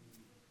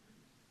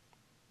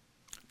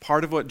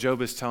 Part of what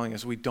Job is telling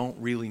us, we don't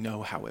really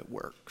know how it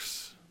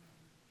works.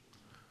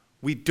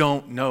 We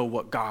don't know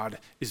what God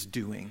is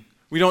doing.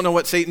 We don't know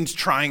what Satan's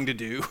trying to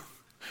do,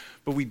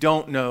 but we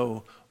don't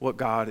know what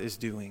God is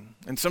doing.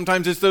 And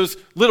sometimes it's those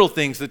little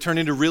things that turn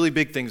into really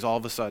big things all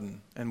of a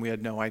sudden, and we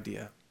had no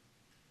idea.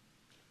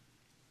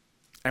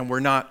 And we're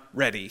not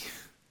ready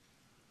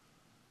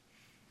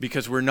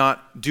because we're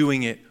not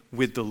doing it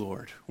with the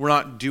Lord. We're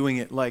not doing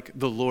it like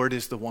the Lord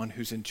is the one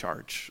who's in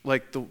charge,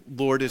 like the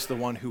Lord is the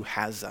one who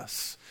has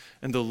us,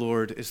 and the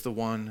Lord is the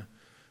one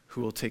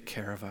who will take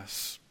care of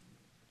us.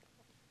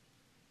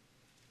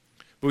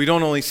 But we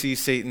don't only see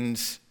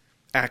Satan's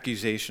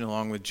accusation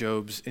along with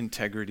Job's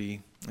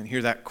integrity and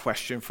hear that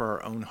question for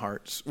our own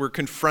hearts. We're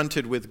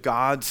confronted with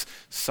God's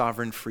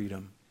sovereign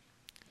freedom.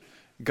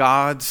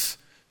 God's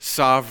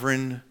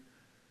sovereign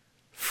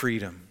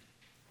freedom.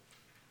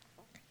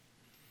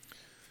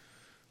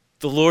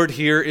 The Lord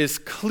here is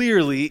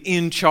clearly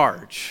in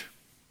charge,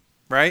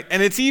 right?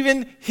 And it's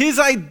even his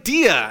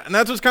idea. And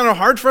that's what's kind of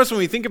hard for us when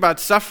we think about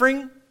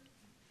suffering.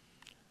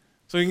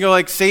 So we can go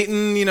like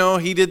Satan,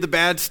 he did the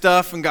bad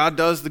stuff and God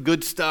does the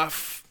good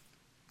stuff.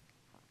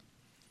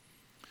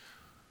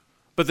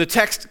 But the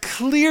text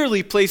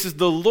clearly places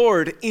the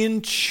Lord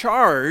in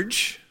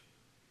charge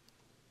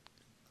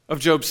of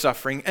Job's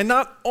suffering. And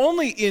not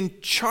only in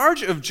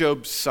charge of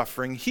Job's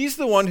suffering, he's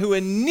the one who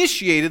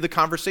initiated the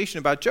conversation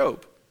about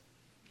Job.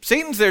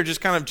 Satan's there just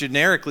kind of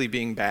generically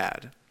being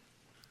bad.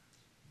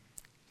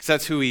 Because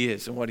that's who he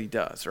is and what he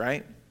does,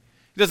 right?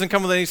 He doesn't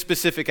come with any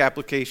specific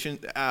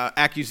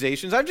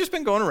accusations. I've just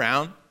been going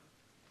around.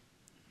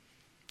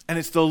 And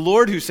it's the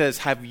Lord who says,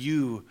 have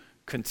you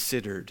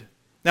considered?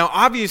 Now,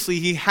 obviously,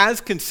 he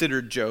has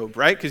considered Job,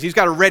 right? Because he's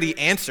got a ready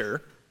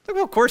answer. Like,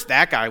 well, of course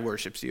that guy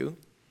worships you.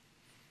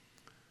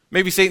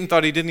 Maybe Satan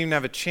thought he didn't even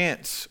have a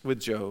chance with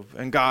Job.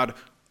 And God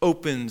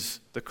opens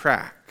the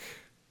crack,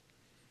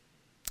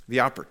 the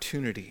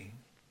opportunity.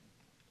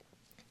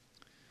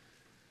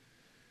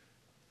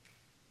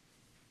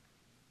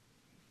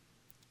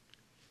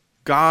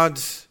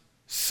 God's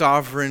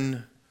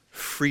sovereign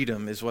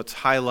freedom is what's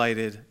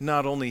highlighted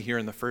not only here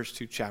in the first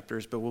two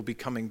chapters, but we'll be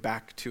coming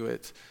back to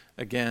it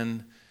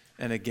again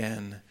and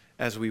again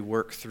as we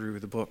work through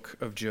the book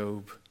of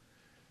Job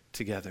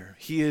together.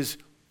 He is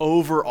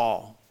over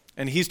all,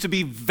 and he's to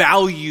be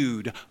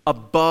valued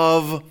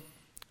above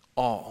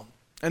all.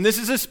 And this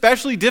is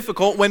especially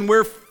difficult when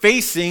we're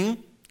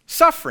facing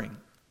suffering,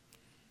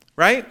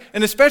 right?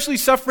 And especially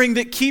suffering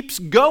that keeps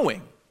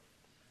going.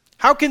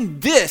 How can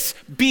this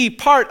be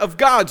part of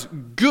God's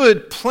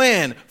good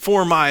plan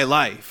for my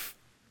life?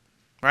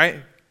 Right?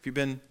 Have you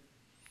been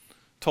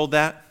told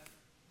that?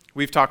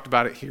 We've talked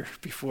about it here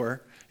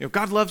before.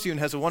 God loves you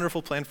and has a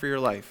wonderful plan for your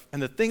life. And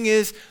the thing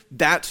is,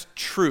 that's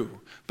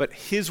true. But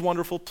his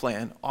wonderful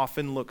plan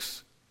often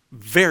looks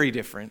very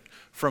different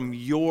from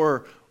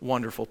your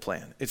wonderful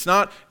plan. It's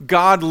not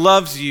God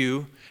loves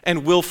you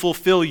and will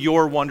fulfill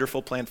your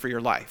wonderful plan for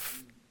your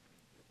life.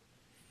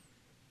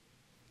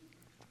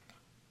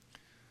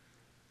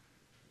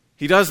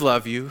 He does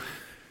love you.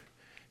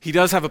 He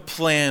does have a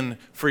plan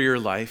for your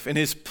life. And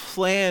his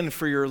plan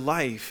for your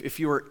life, if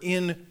you are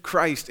in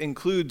Christ,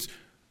 includes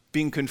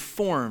being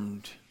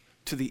conformed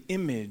to the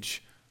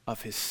image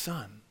of his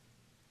Son.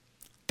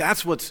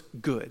 That's what's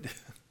good.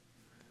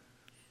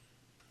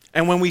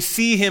 And when we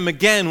see him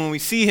again, when we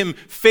see him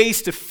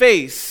face to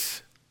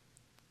face,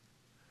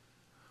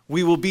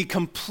 we will be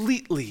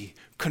completely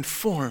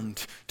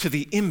conformed to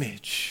the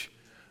image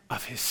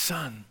of his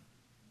Son.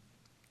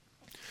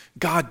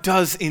 God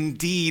does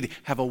indeed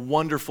have a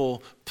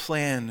wonderful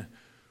plan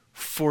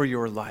for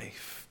your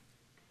life.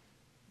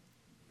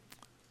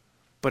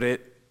 But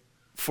it,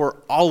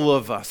 for all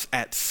of us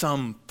at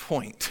some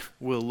point,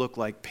 will look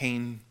like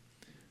pain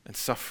and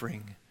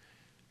suffering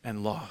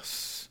and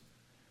loss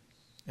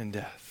and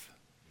death.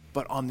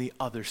 But on the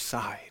other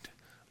side,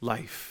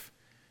 life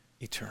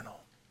eternal.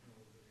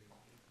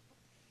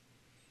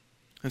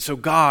 And so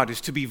God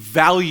is to be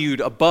valued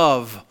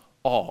above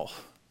all.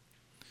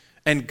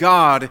 And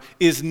God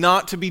is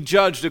not to be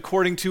judged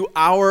according to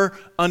our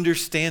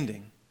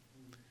understanding.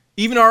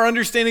 Even our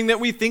understanding that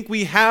we think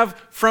we have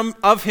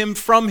of him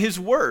from his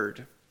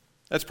word.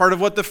 That's part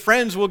of what the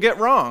friends will get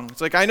wrong.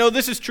 It's like, I know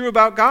this is true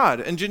about God,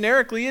 and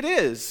generically it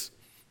is.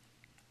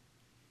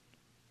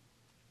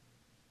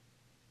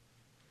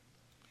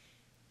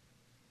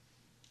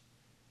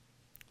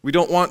 We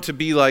don't want to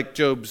be like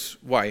Job's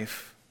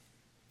wife,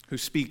 who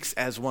speaks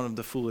as one of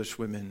the foolish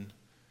women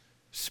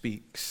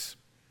speaks.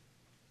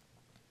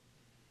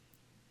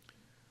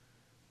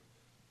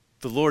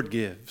 The Lord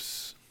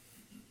gives,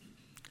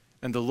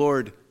 and the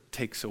Lord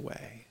takes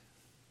away.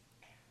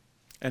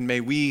 And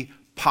may we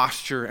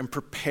posture and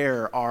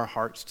prepare our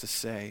hearts to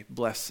say,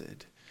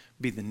 blessed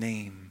be the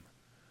name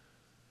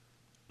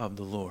of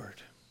the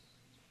Lord.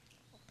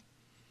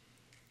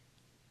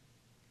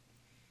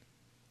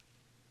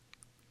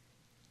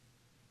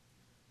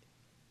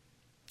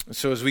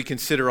 So as we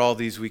consider all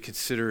these, we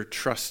consider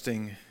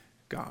trusting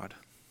God.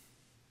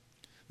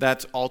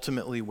 That's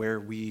ultimately where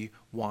we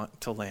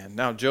want to land.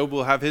 Now, Job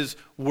will have his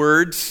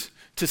words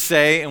to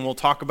say, and we'll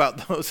talk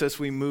about those as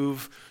we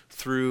move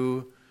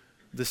through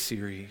the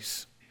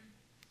series.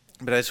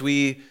 But as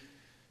we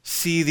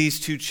see these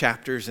two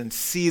chapters and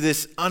see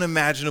this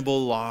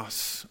unimaginable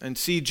loss and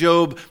see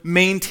Job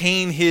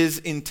maintain his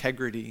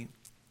integrity,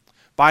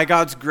 by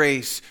God's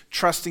grace,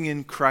 trusting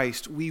in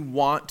Christ, we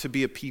want to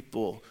be a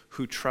people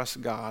who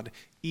trust God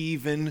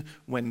even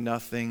when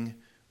nothing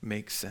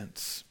makes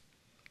sense.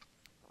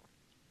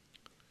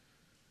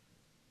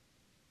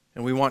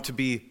 And we want to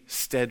be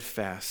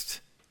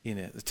steadfast in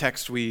it. The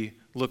text we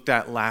looked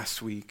at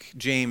last week,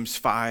 James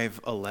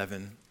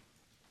 5:11,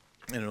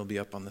 and it'll be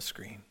up on the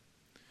screen.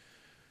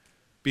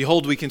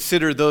 Behold, we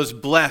consider those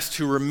blessed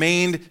who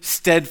remained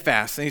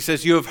steadfast. And he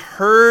says, you have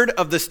heard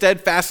of the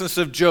steadfastness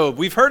of Job.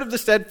 We've heard of the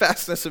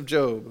steadfastness of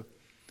Job.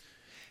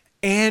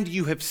 And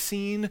you have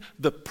seen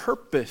the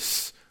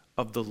purpose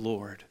of the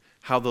Lord,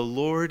 how the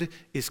Lord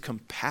is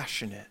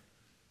compassionate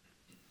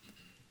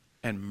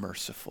and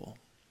merciful.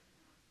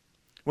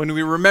 When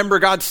we remember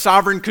God's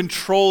sovereign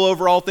control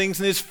over all things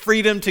and his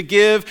freedom to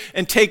give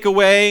and take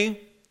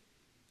away,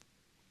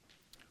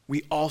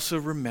 we also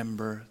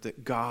remember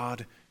that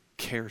God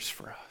cares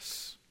for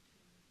us.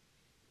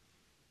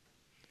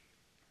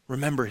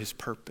 Remember his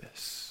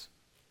purpose.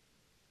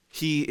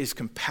 He is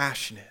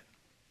compassionate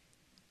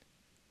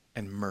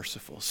and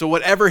merciful. So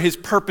whatever his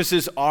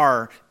purposes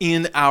are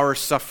in our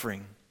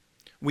suffering,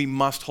 we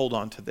must hold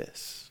on to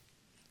this.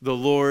 The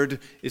Lord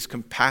is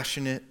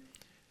compassionate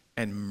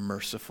and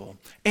merciful.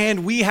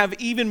 And we have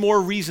even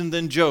more reason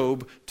than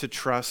Job to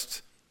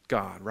trust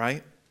God,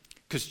 right?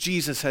 Because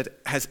Jesus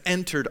has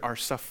entered our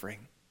suffering.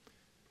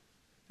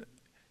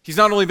 He's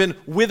not only been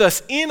with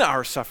us in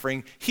our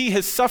suffering, he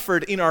has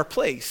suffered in our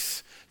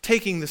place,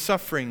 taking the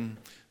suffering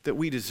that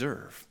we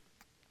deserve.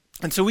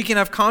 And so we can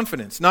have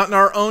confidence, not in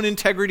our own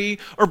integrity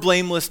or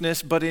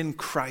blamelessness, but in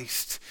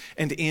Christ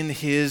and in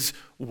his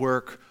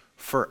work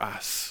for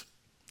us.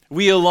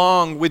 We,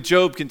 along with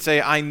Job, can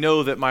say, I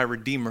know that my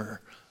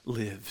Redeemer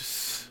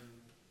lives.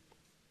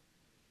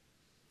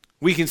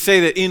 We can say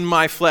that in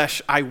my flesh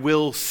I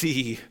will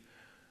see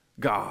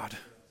God.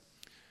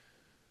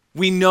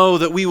 We know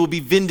that we will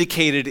be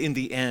vindicated in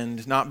the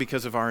end, not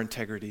because of our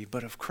integrity,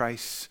 but of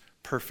Christ's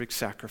perfect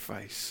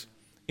sacrifice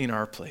in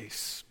our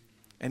place.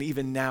 And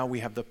even now we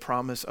have the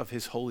promise of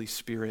his Holy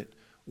Spirit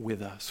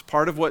with us.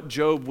 Part of what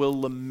Job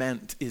will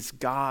lament is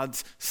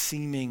God's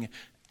seeming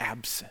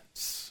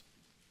absence.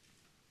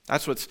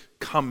 That's what's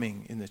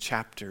coming in the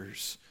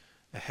chapters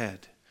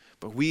ahead.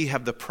 But we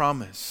have the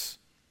promise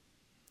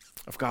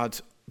of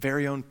God's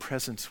very own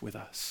presence with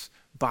us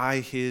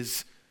by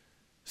his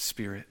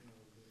Spirit.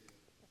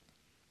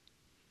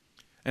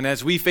 And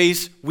as we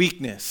face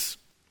weakness,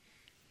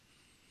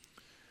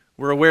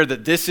 we're aware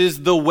that this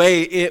is the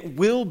way it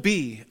will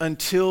be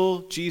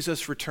until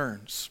Jesus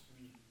returns.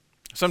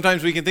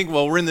 Sometimes we can think,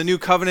 well, we're in the new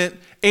covenant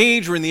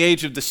age, we're in the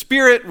age of the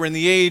Spirit, we're in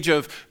the age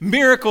of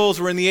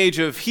miracles, we're in the age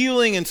of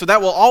healing, and so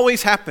that will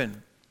always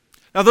happen.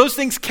 Now, those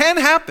things can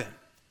happen,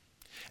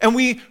 and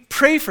we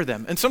pray for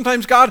them, and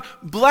sometimes God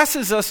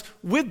blesses us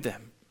with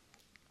them.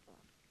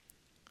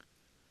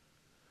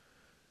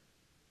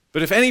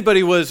 But if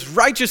anybody was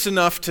righteous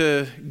enough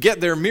to get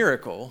their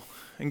miracle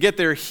and get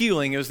their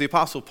healing, it was the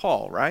Apostle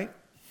Paul, right?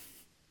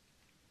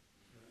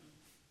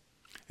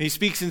 And he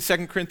speaks in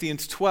 2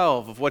 Corinthians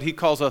 12 of what he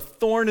calls a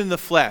thorn in the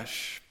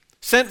flesh,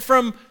 sent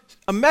from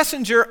a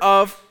messenger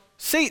of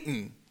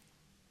Satan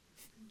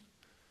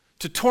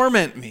to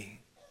torment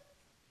me.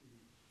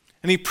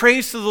 And he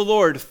prays to the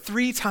Lord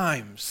 3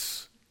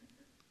 times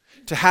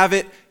to have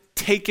it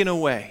taken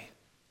away.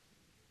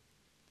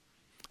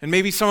 And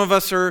maybe some of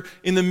us are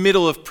in the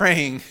middle of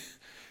praying,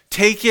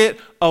 take it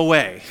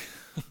away.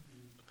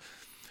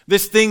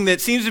 This thing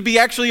that seems to be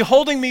actually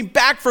holding me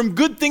back from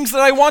good things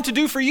that I want to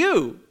do for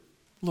you,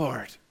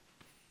 Lord.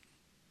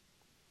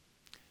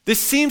 This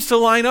seems to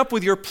line up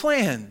with your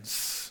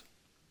plans.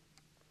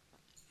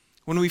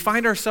 When we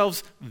find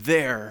ourselves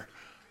there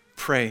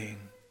praying,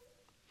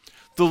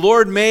 the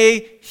Lord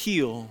may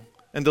heal,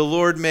 and the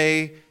Lord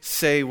may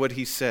say what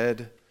he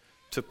said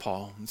to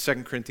Paul in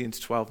 2 Corinthians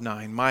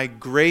 12:9. My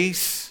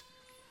grace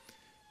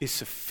is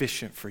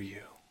sufficient for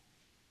you,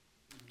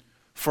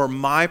 for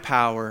my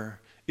power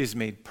is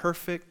made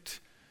perfect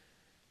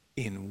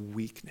in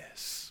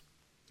weakness.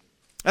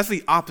 That's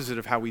the opposite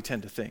of how we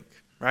tend to think,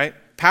 right?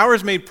 Power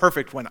is made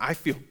perfect when I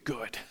feel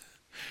good,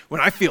 when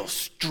I feel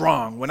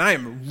strong, when I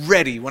am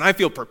ready, when I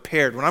feel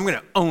prepared, when I'm going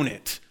to own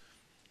it.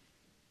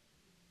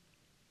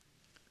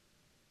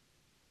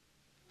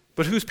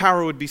 But whose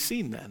power would be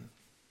seen then?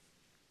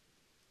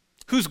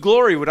 Whose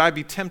glory would I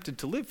be tempted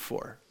to live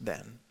for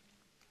then?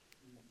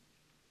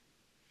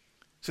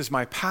 It says,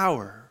 my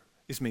power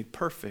is made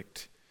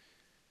perfect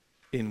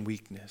in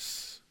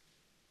weakness.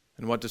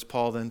 And what does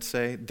Paul then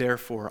say?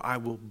 Therefore, I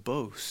will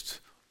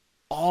boast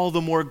all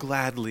the more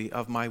gladly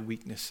of my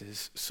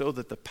weaknesses, so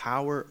that the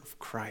power of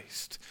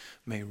Christ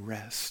may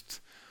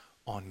rest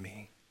on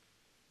me.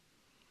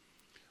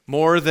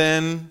 More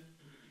than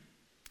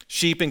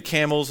sheep and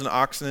camels and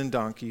oxen and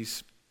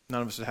donkeys,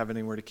 none of us would have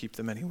anywhere to keep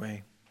them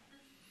anyway.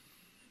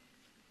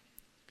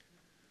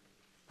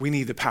 We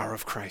need the power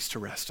of Christ to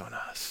rest on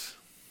us.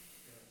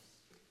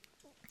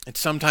 And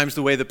sometimes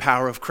the way the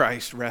power of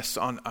Christ rests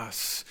on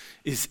us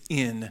is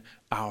in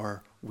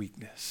our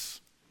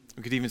weakness.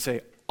 We could even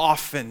say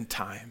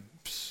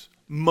oftentimes,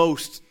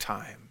 most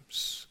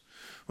times,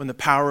 when the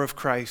power of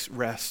Christ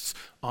rests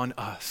on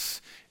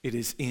us, it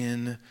is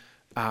in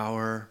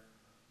our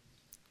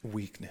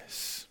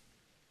weakness.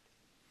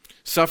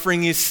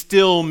 Suffering is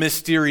still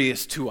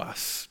mysterious to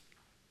us.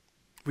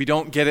 We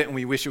don't get it and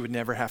we wish it would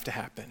never have to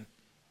happen.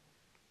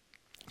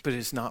 But it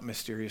is not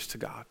mysterious to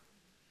God.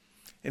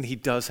 And he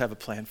does have a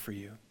plan for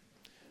you.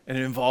 And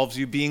it involves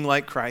you being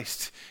like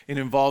Christ. It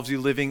involves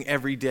you living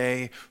every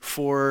day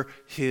for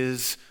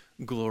his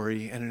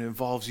glory. And it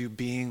involves you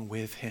being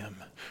with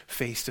him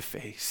face to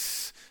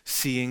face,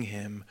 seeing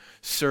him,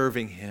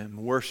 serving him,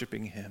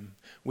 worshiping him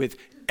with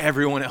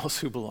everyone else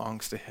who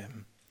belongs to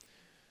him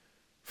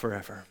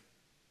forever.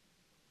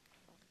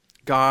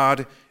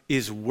 God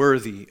is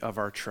worthy of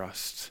our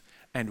trust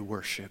and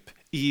worship,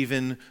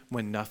 even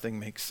when nothing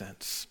makes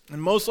sense.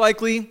 And most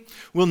likely,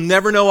 we'll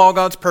never know all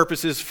God's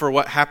purposes for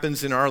what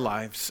happens in our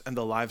lives and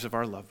the lives of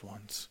our loved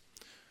ones.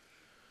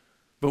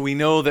 But we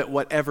know that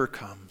whatever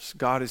comes,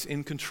 God is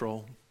in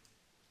control,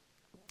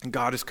 and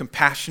God is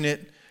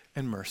compassionate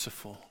and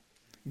merciful.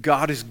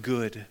 God is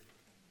good.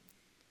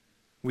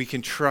 We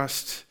can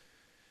trust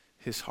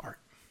his heart.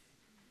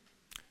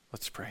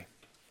 Let's pray.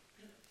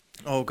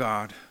 Oh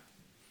God,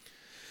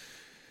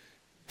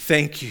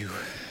 thank you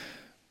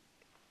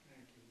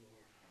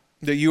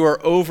that you are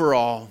over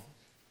all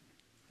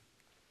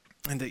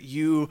and that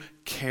you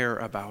care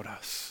about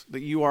us,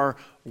 that you are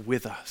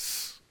with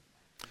us,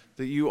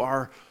 that you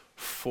are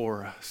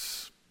for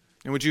us.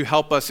 And would you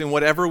help us in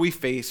whatever we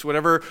face,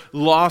 whatever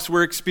loss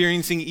we're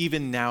experiencing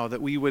even now,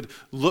 that we would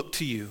look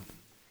to you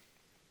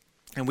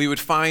and we would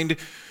find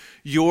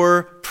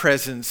your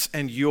presence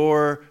and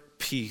your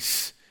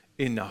peace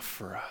enough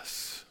for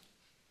us.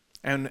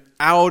 And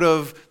out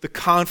of the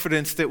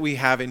confidence that we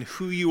have in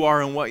who you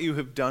are and what you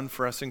have done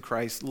for us in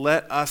Christ,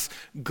 let us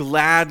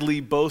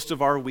gladly boast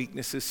of our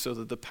weaknesses so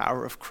that the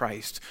power of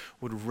Christ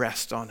would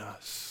rest on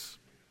us.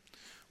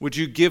 Would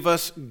you give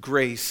us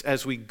grace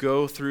as we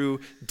go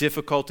through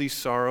difficulty,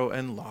 sorrow,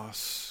 and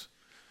loss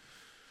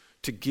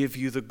to give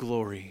you the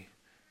glory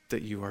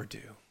that you are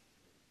due?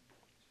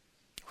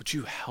 Would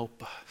you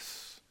help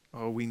us?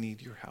 Oh, we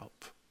need your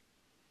help.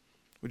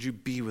 Would you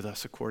be with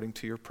us according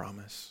to your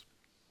promise?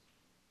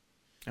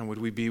 And would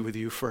we be with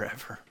you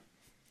forever,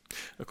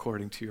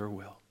 according to your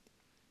will?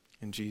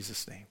 In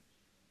Jesus' name,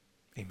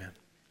 amen.